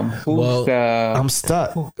 Who's Well, I'm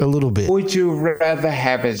stuck a little bit. who would you rather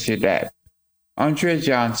have as your dad? Andre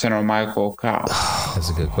Johnson or Michael Kyle? That's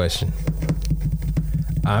a good question.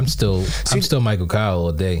 I'm still Michael Kyle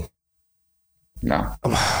all day. No.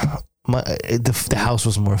 The house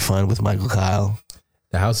was more fun with Michael Kyle.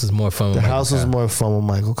 The house is more fun. With The Michael house was Kyle. more fun with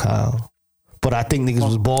Michael Kyle. But I think niggas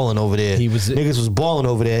was balling over there. Niggas was balling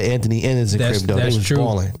over there. at Anthony Anderson crib though. They was true.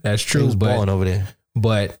 balling. That's They true. was balling over there.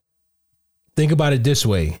 But think about it this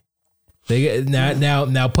way: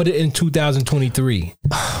 now put it in 2023.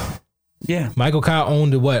 Yeah. Michael Kyle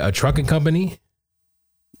owned a trucking company.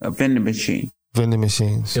 A vending machine. Vending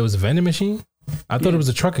machines. It was a vending machine. I thought it was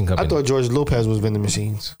a trucking I company. thought George Lopez was vending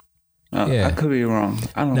machines. Yeah. I could be wrong.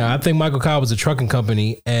 I don't No, know. I think Michael Kyle was a trucking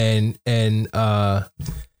company, and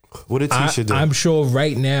What did Tisha do? I'm sure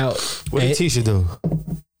right now. What did Tisha do?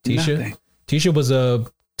 Nothing. Tisha was a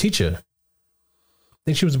teacher. I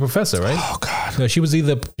think she was a professor, right? Oh God, No, she was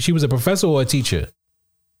a professor or a teacher.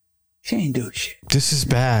 She ain't do shit. this is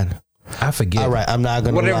bad. I forget. All right, I'm not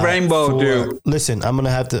gonna. What did lie. Rainbow do? Listen, I'm gonna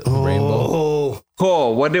have to. Oh, Rainbow.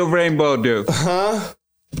 Cole, what did Rainbow do? Huh?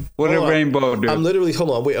 What did Hold on. Rainbow do? I'm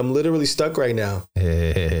literally stuck right now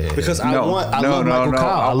because I love Michael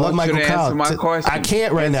Kyle. I love want you Michael to Kyle. answer my question. I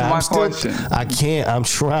can't right Answer now. my question. I can't. I'm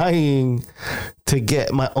trying to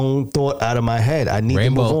get my own thought out of my head. I need to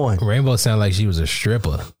move on. Rainbow sounded like she was a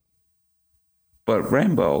stripper. But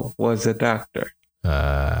Rainbow was a doctor.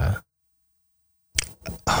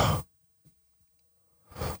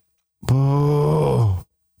 Oh.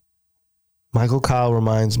 Michael Kyle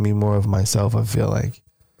reminds me more of myself. I feel like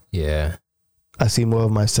Yeah. I see more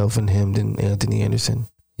of myself in him than Anthony Anderson.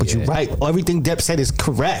 But Yeah. you're right. Everything Depp said is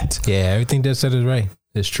correct, Yeah, everything that said is right.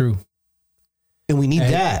 It's true. and we need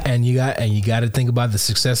that. And you got to think about the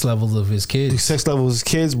success levels of his The kids. sex levels,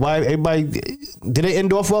 kids, why everybody did they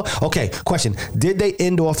end off well? Okay, question. Did they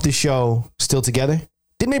end off the show still together?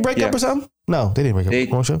 Didn't they break up Yeah. or something? No, they didn't break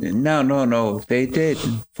up. Wrong show? No. They did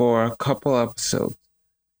for a couple episodes.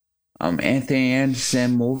 Anthony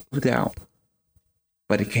Anderson moved out,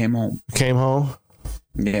 but he came home. Came home.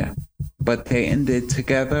 Yeah. But they ended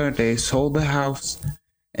together. They sold the house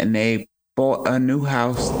and they bought a new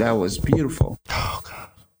house that was beautiful.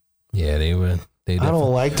 Yeah, they were. They I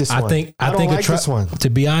don't like this one. I think this one. To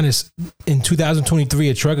be honest, in 2023,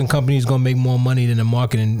 a trucking company is going to make more money than a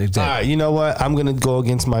marketing All exec. right, you know what? I'm gonna go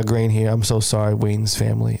against my grain here. I'm so sorry, Wayne's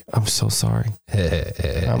family. I'm so sorry.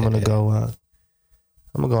 I'm gonna go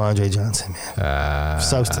Andre Johnson, man.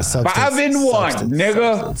 Substance. 5-1,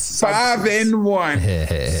 nigga.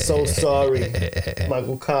 5-1. So sorry,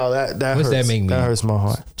 Michael Kyle. That What's hurts. that make me? That hurts my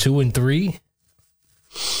heart. 2 and 3.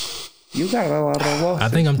 You got a lot of losses. I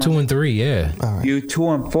think I'm 2 and 3. Yeah. You 2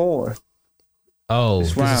 and 4. Oh, It's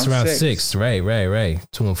this is round round six. 6. Right.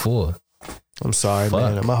 2 and 4. I'm sorry, Fuck.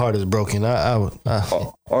 man. My heart is broken.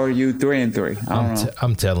 Or you 3 and 3. I don't know.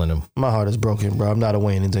 I'm telling him. My heart is broken, bro. I'm not a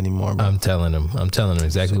Wayne's anymore, bro. I'm telling him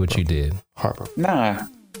exactly what you did. Heartbroken. Nah.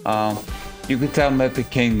 You could tell them at the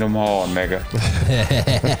Kingdom Hall, nigga.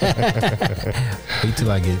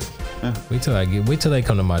 Wait till they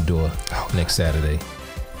come to my door next Saturday.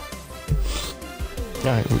 All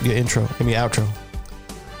right, your intro. I mean, outro.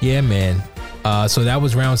 Yeah, man. So that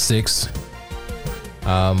was round 6. We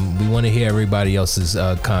want to hear everybody else's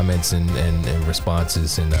comments and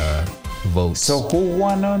responses and votes. So who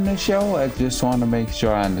won on the show? I just want to make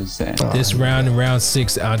sure I understand. This round, in round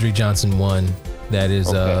 6, Andre Johnson won. That is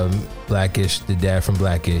Okay. Blackish, the dad from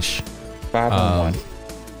Blackish. 5-1.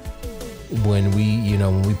 When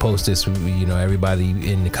we post this,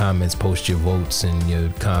 everybody in the comments post your votes and your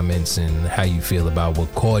comments and how you feel about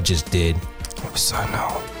what Core just did. So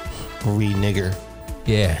no. Nigger.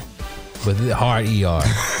 Yeah, with the hard ER.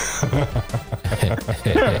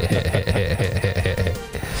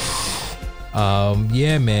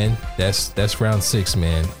 Yeah, man. That's round 6,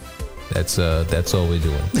 man. That's all we're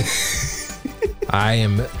doing. I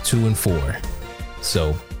am 2-4.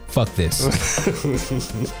 So fuck this.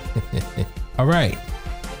 All right.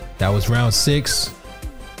 That was round 6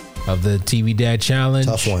 of the TV Dad Challenge.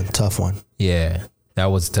 Tough one. Yeah, that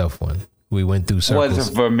was a tough one. We went through circles.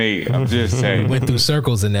 Wasn't for me. I'm just saying. Went through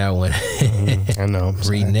circles in that one. I know.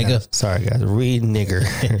 Read nigga. Sorry, guys. Read nigger.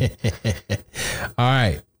 All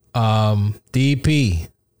right. DP.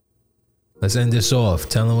 Let's end this off.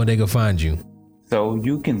 Tell them where they can find you. So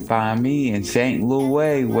you can find me in St.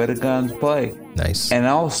 Louis where the guns play. Nice. And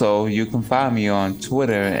also you can find me on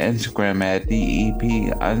Twitter and Instagram at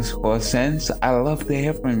DEP_sense. I love to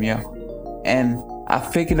hear from you. And I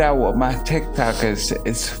figured out what my TikTok is.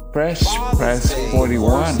 It's Fresh Press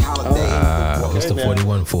 41. What's the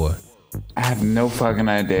 41 for? I have no fucking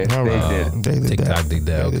idea. They did. TikTok did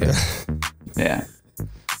that. Okay. Yeah.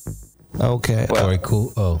 Okay. Corey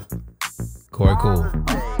Cool. Oh. Corey Cool.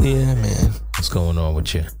 Yeah, man. What's going on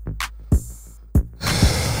with you?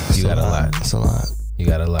 You got a lot. That's a lot. You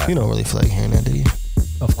got a lot. You don't really feel like hearing that, do you?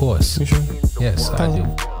 Of course. You sure? Yes, I do.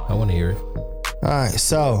 I want to hear it. All right.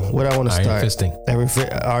 So, what I want to start. Iron fisting. Iron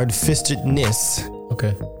fistedness.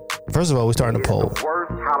 Okay. First of all, we're starting a poll.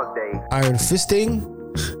 Iron fisting?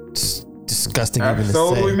 It's disgusting even to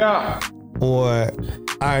Absolutely say. not. Or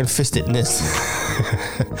iron fistedness.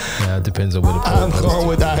 Yeah, it depends on where the poll I'm goes going to.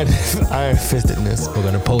 with iron fistedness. We're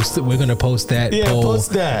gonna post it. We're gonna post that poll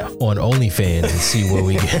post that. on OnlyFans and see where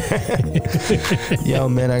we get. Yo,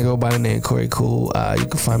 man, I go by the name Corey Cool. You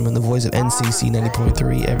can find me on the voice of NCC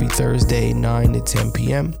 90.3 every Thursday, 9 to 10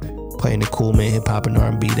 p.m. Playing the cool man hip hop and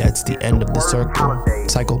R&B. That's the end of the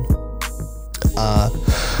cycle.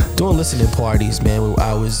 Doing listening parties, man.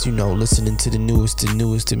 I was, listening to the newest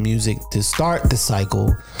music to start the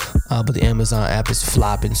cycle. But the Amazon app is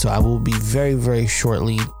flopping, so I will be very, very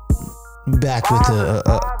shortly back with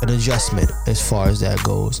an adjustment as far as that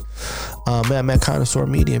goes. Man, I'm at Connoisseur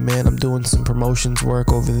Media, man. I'm doing some promotions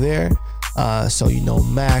work over there. So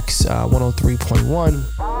Max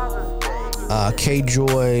 103.1,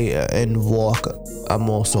 K-Joy and Walk. I'm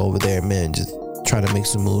also over there, man. Just trying to make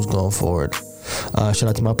some moves going forward. Shout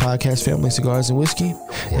out to my podcast family, Cigars and Whiskey,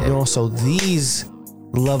 and also these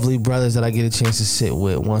lovely brothers that I get a chance to sit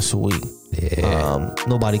with once a week. Yeah.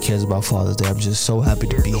 Nobody cares about Father's Day. I'm just so happy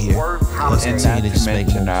to be here. And not to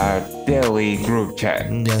mention our daily group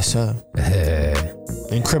chat. Yes, sir.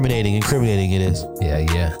 Incriminating it is.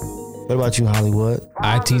 Yeah. What about you, Hollywood?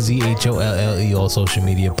 ITZHOLLE, all social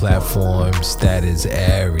media platforms. That is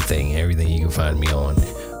everything you can find me on.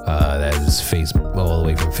 That is Facebook, all the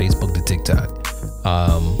way from Facebook to TikTok.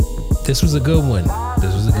 This was a good one.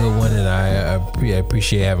 And I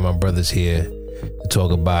appreciate having my brothers here to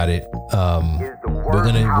talk about it. We're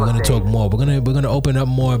gonna talk more. We're gonna open up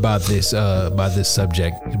more about this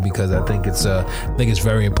subject because I think it's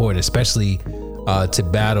very important, especially to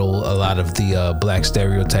battle a lot of the black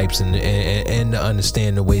stereotypes and to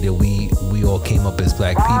understand the way that we all came up as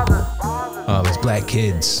black people, as black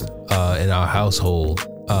kids in our household.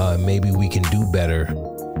 Maybe we can do better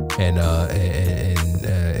and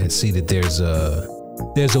see that there's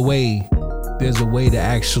a way to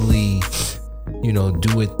actually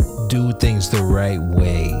do things the right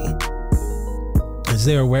way. Is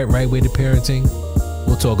there a right way to parenting?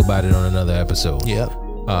 We'll talk about it on another episode. Yep.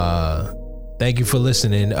 Thank you for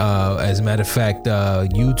listening. As a matter of fact,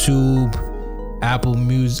 YouTube, Apple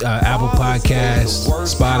Music, Apple Podcasts,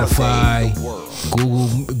 Spotify,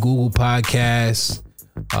 Google Podcasts,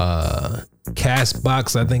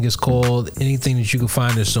 Castbox, I think it's called. Anything that you can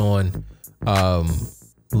find us on.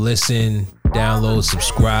 Listen, download,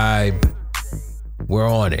 subscribe. We're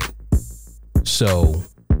on it. So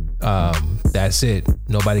that's it.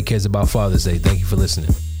 Nobody cares about Father's Day. Thank you for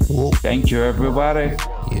listening. Thank you, everybody.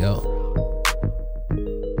 Yep.